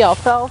pretty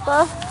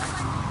alfalfa.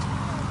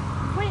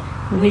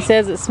 And he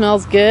says it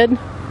smells good.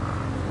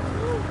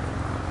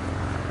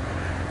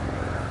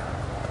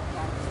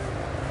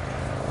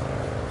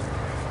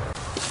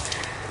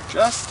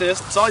 Justice,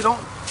 Sally,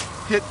 don't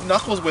hit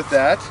Knuckles with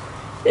that.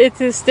 It's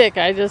his stick.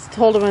 I just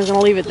told him I was going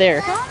to leave it there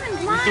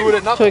You threw it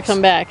at Knuckles. until we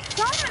come back.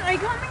 Are you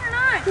coming or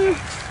not?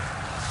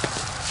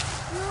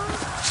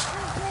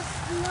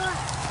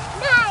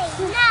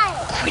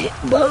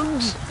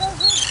 Bugs.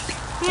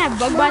 Yeah,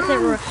 bug bites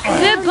everywhere.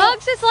 The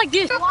bugs just like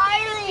this.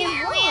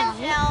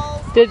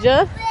 Did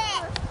ya?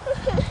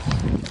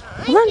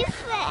 Come on.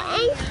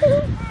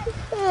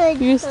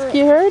 You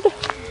scared?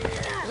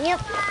 Yep.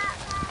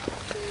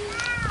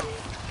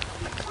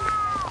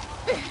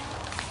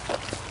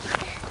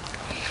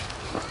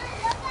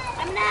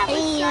 I'm gonna have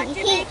such a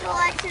big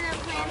collection of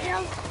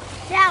clamshells.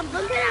 Dad,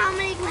 look at how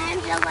many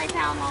clamshells I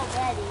found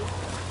already.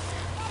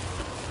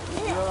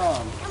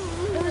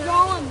 It was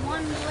all in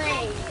one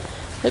place.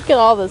 Look at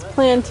all this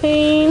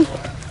plantain. Is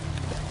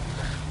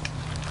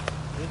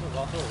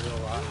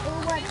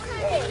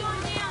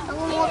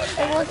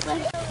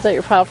that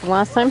your pile from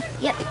last time?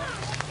 Yep.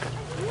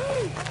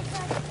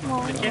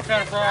 The kid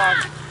found a frog.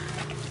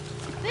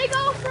 Big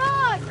old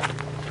frog.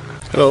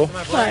 Hello.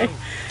 Hi.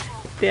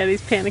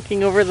 Daddy's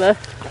panicking over the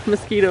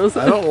mosquitoes.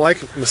 I don't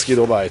like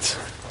mosquito bites.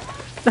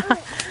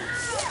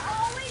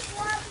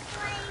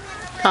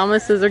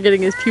 Thomas says they're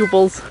getting his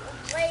pupils.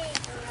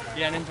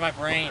 Yeah, and into my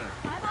brain.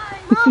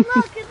 Mom,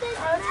 look at this.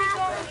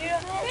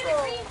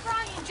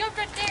 Jump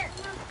right there.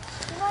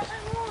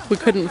 We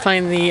couldn't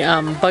find the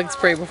bug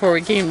spray before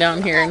we came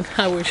down here, and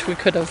I wish we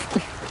could have.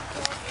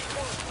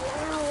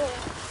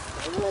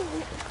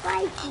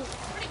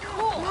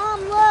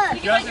 Mom, look.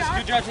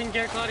 Good job taking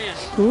care of Claudia.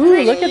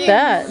 Ooh, look at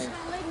that.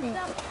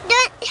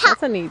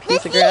 That's a neat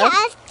piece of grass.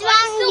 How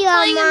strong you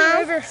are,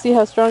 Mom. See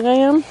how strong I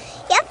am?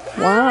 Yep.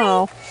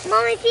 Wow.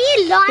 Mom, I see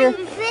a lot of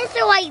fish,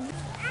 so I...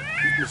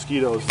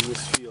 Mosquitoes in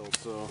this field,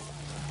 so.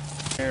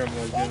 Terrible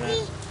doing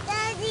that.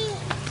 Daddy,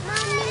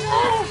 Mommy,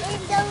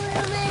 don't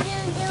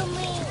do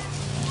me.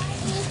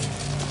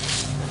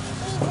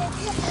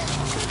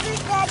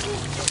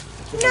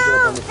 No,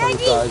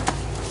 Daddy.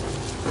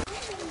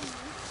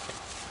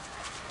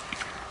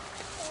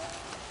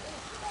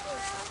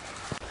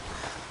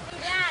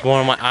 Go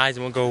on my eyes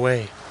and won't go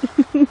away.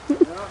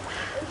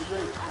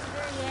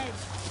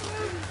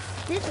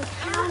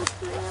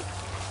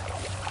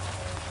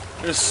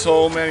 There's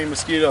so many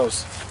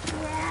mosquitoes.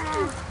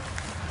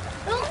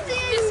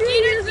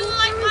 Mosquitoes do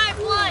like my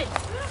blood.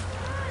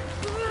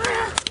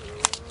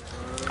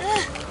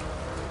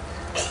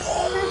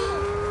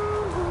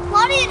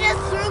 Claudia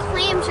just threw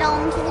clamshell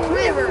into the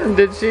river.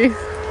 Did she?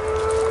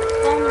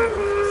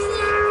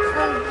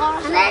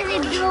 And then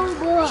it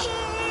drove up.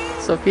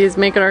 Sophia's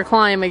making her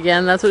climb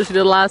again. That's what she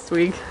did last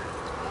week.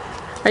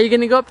 Are you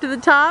going to go up to the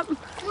top? Mom,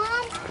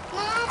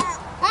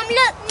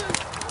 look.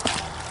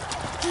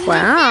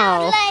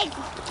 Wow. Like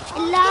a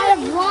lot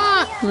of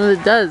rock. Well,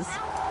 it does.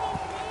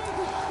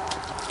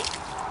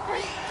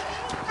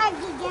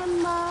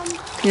 Again, Mom.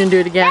 You going to do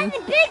it again?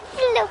 That's a big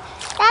pillow.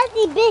 That's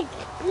the big.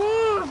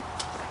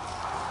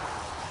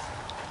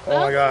 Oh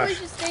my gosh. We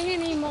should stay here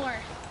anymore.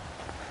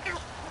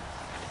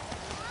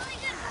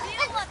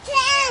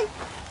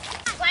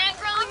 Plant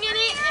growing in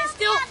it and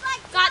still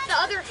got the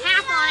other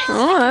half on it.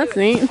 Oh, that's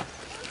neat.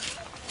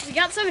 We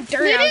got some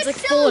dirt out. It's like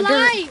full of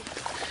dirt.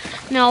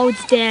 No,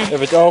 it's dead.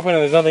 If it's open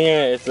and there's nothing in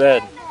it, it's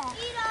dead.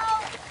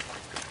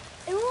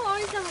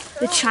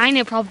 The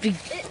China probably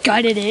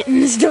gutted it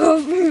and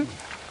stuff.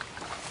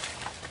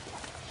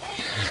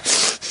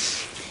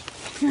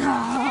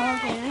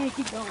 Okay,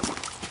 keep going.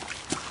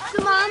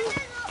 So, Mom,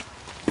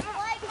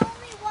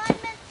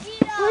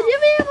 would you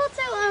be able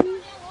to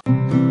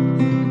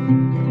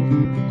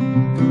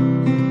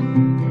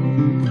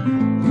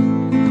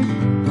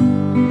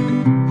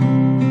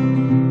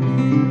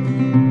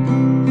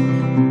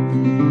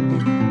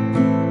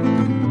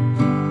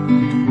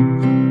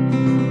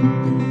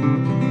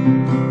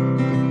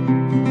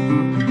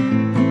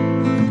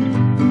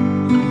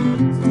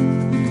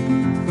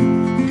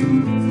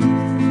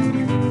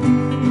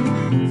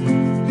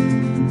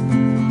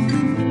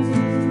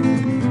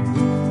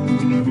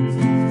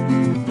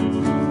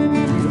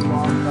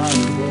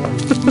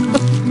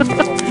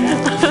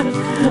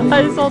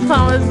I just told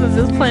Thomas that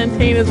this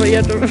plantain is what you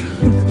have to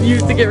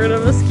use to get rid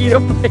of mosquito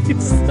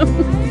bites.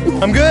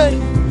 I'm good.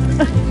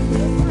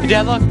 Hey,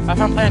 Dad, look, I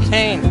found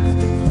plantain.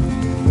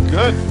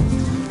 Good.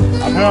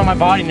 I put it on my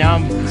body now.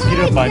 I'm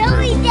mosquito bite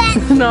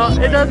proof. No,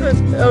 it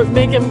doesn't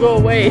make him go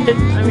away.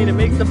 I mean, it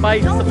makes the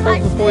bites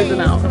suppress the poison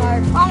out.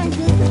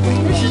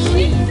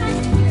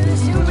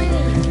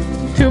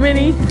 Too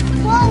many?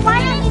 Well, why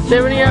don't you...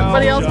 Does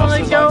anybody else want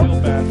to I go?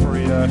 feel bad for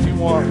you. If you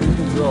want, we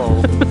can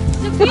go.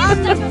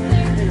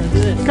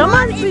 Come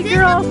on, sweet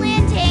girl.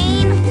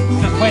 plantain?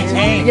 The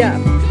plantain. Yeah.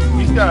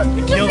 He's got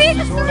It kills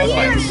bug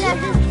bites.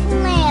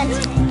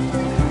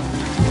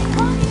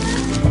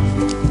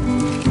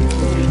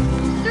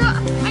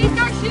 I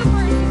start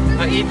super.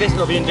 I eat eat this,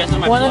 it'll be ingested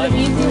in my One blood. of the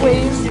easy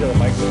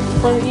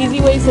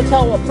ways to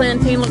tell what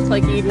plantain looks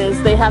like, Eden,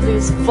 is they have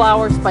these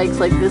flower spikes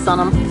like this on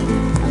them.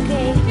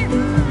 Okay.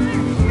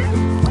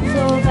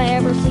 So if I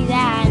ever see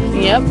that.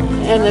 Yep,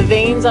 and the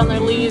veins on their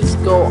leaves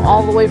go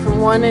all the way from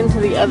one end to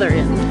the other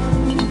end.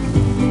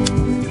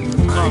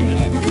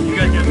 You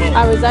gotta get both.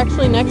 I was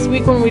actually, next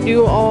week when we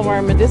do all of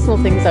our medicinal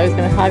things, I was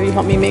going to have you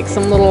help me make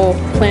some little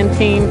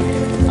plantain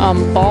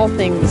ball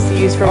things to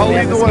use for when we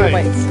have mosquito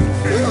bites.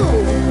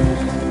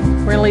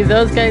 We're going to leave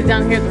those guys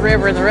down here at the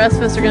river, and the rest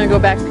of us are going to go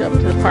back up to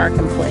the park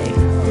and play.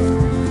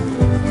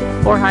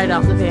 Or hide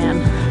out in the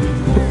van.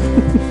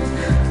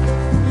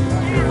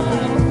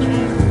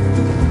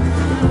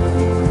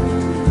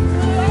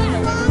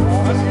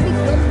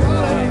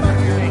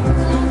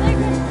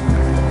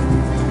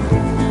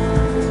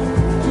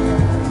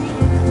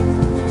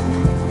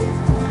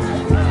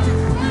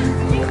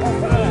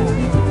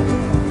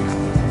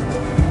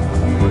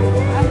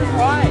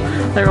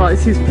 I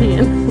realize he's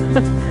peeing.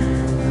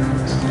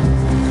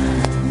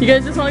 You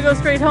guys just want to go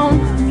straight home?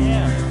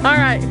 Yeah.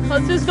 Alright,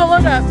 let's just go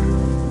load up.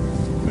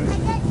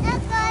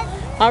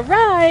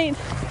 Alright.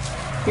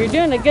 You're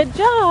doing a good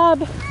job.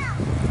 Come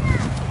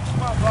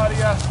on,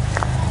 Claudia.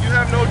 You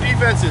have no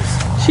defenses.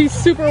 She's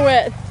super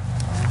wet.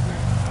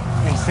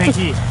 And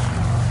stinky.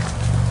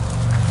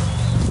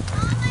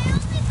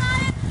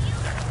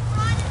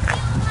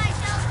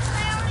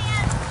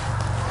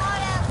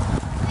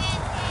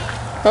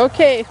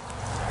 Okay.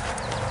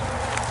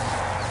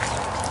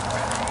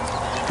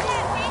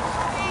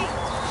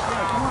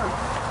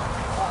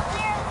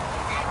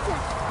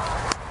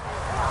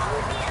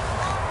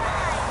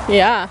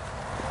 Yeah.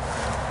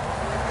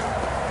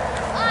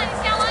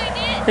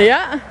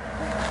 Yeah.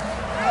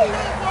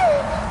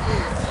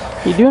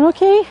 You doing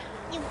okay?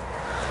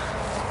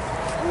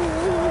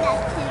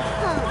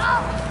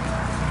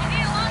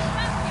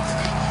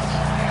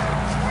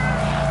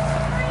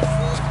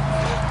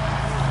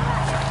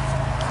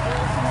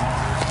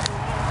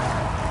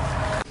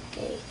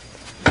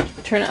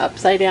 Turn it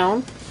upside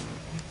down,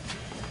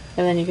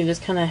 and then you can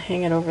just kind of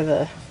hang it over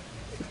the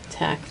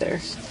tack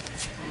there.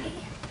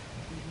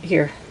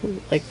 Here,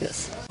 like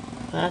this.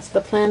 That's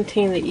the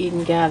plantain that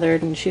Eden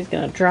gathered, and she's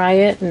going to dry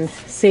it and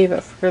save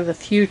it for the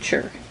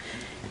future.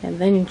 And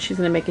then she's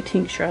going to make a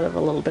tincture out of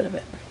a little bit of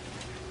it.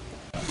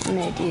 I'm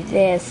going to do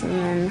this, and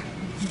then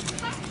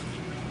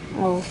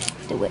I'll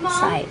do it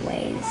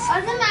sideways. Are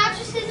the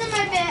mattresses in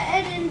my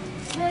bed and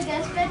the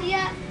guest bed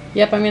yet?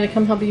 Yep, I'm going to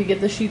come help you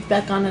get the sheets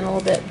back on in a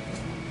little bit.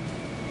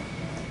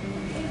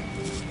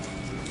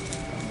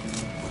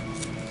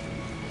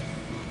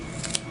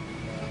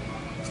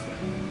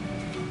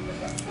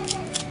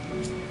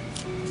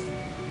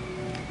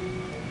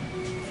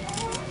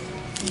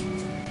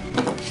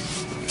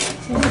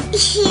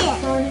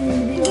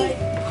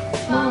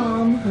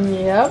 Mom.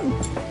 Yep.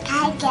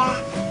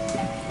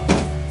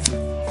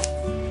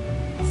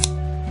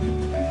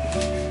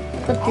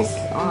 Put this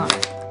on.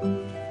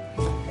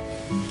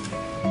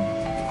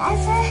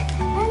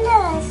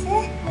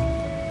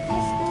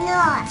 It's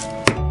not.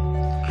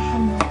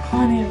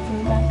 Honey, put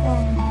it back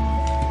on.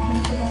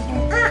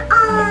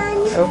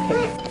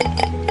 Okay.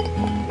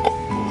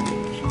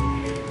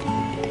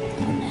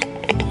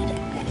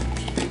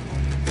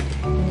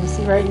 And you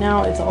see right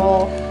now it's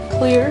all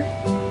clear,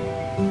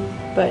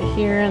 but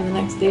here in the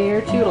next day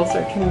or two it'll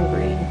start turning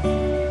green.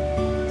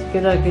 So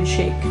give that a good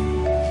shake.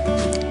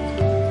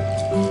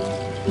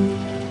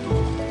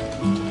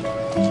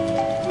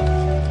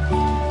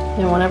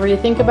 And whenever you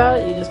think about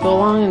it, you just go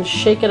along and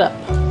shake it up.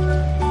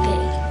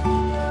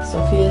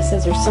 Sophia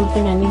says there's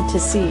something I need to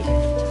see.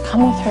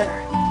 Come with her.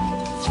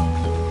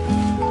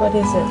 What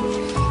is it?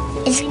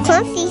 It's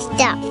crunchy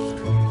stuff.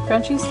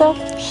 Crunchy stuff?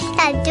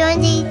 Do you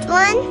want these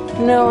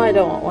one? No, I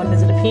don't want one.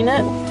 Is it a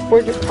peanut?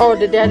 Oh,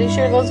 did Daddy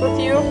share those with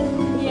you?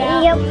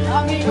 Yeah. Yep.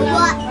 I'm gonna go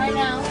right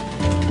now.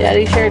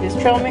 Daddy shared his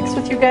trail mix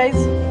with you guys?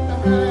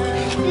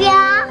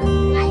 Yeah.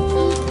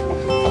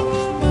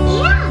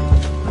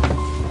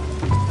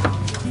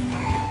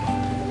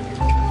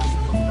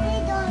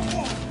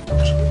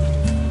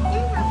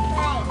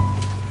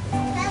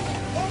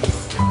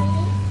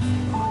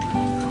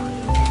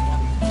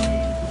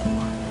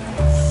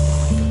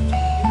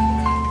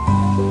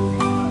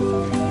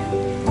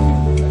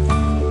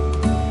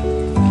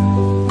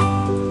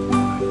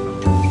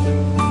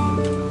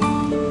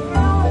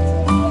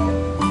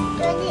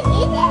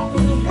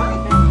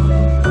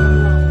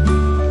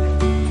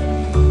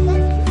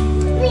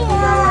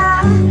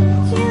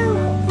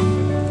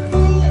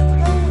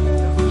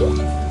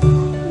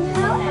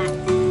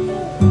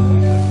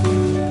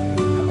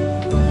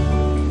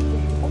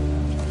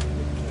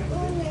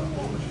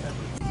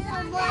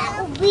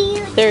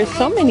 There's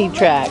so many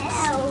tracks.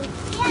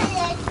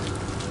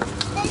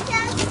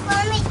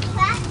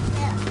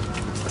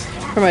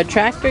 From a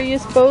tractor, you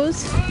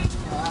suppose?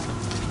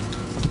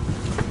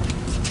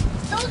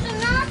 Those are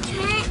not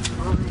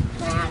tractors.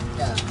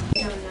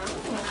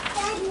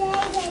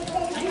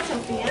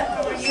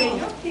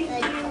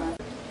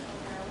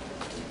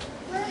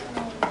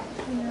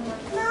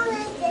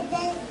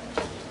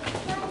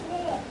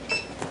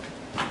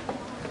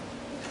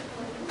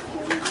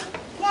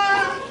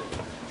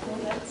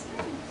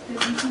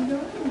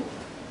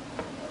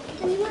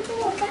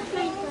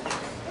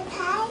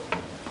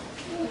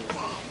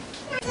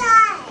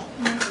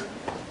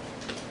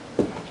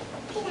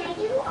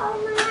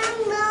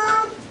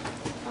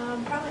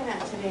 Probably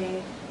not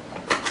today.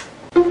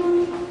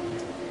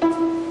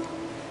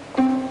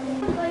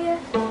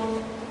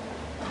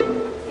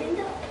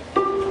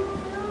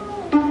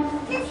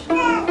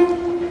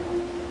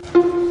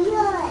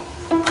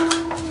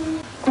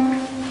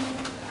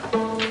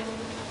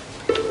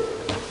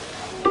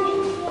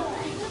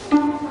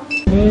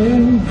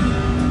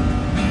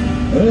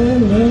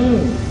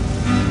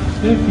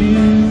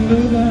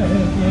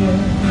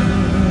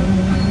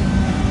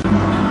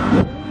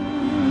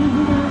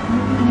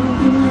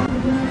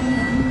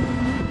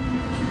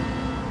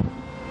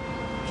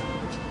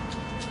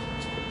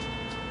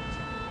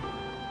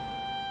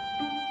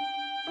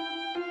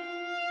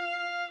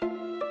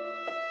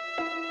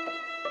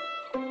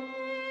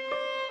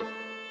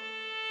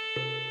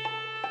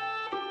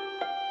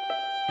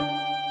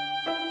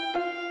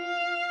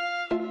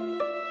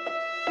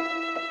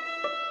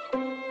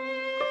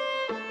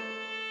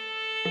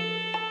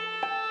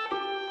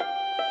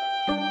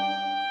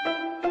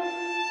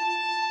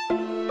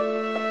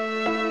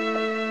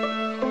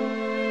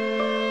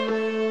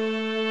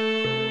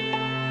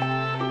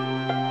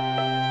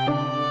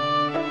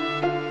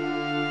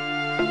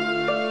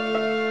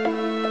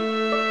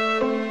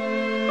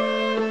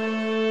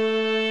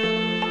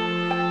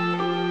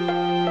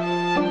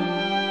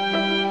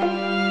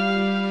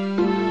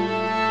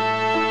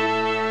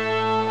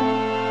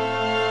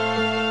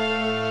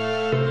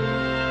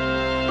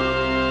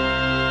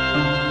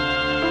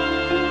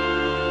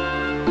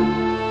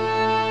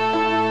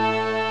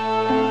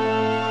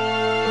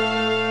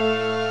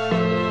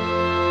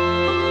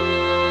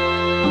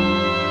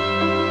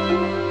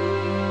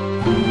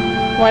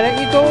 Why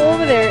don't you go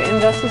over there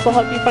and Justice will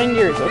help you find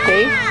yours,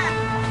 okay?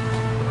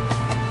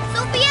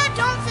 Sophia,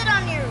 don't sit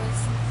on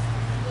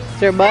yours. Is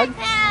there a bug?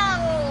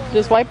 Ow.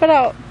 Just wipe it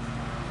out.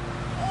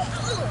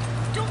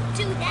 Don't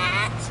do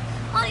that.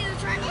 Oh, you're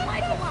trying to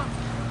wipe them off.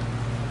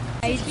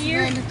 It's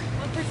here.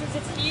 One person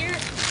sits here.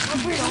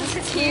 One person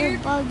sits here.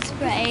 Bug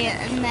spray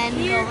and then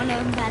go in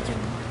the bathroom.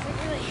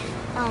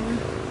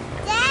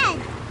 Dad,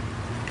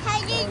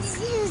 how did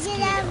you get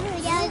out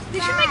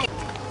without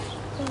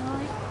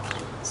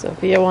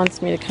Sophia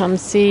wants me to come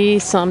see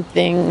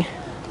something.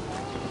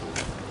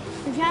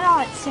 We got all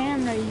that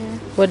sand right here.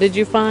 What did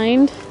you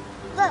find?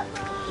 Look.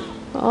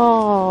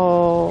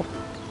 Oh,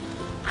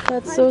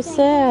 that's so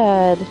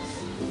sad.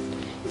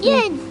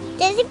 Yeah,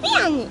 there's a bee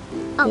on it.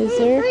 Oh, Is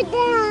there? Go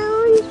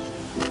down.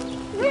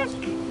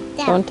 Look.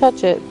 Down. Don't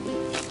touch it.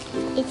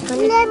 It's on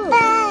the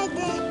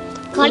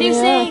bed. Claudia,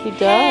 Yeah, say he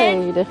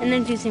died. and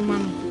then you say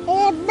mommy.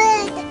 The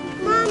bed.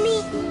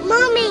 Mommy.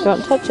 Mommy.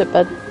 Don't touch it,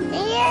 bud.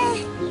 Yeah.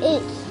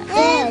 It's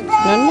dead.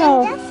 No,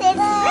 no. That's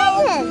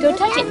it. Don't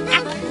touch it.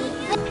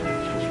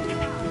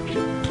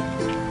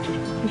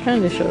 He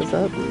kind of shows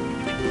up.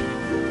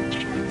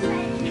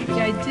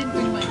 Yeah, I did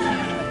bring my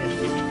camera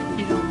if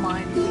you don't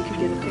mind, we could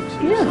get a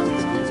picture. Yeah.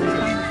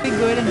 It's pretty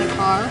good in the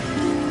car.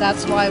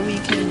 That's why we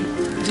can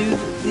do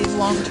these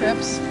long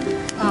trips.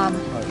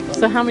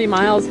 So how many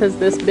miles has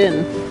this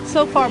been?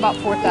 So far about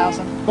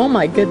 4,000. Oh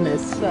my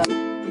goodness. So.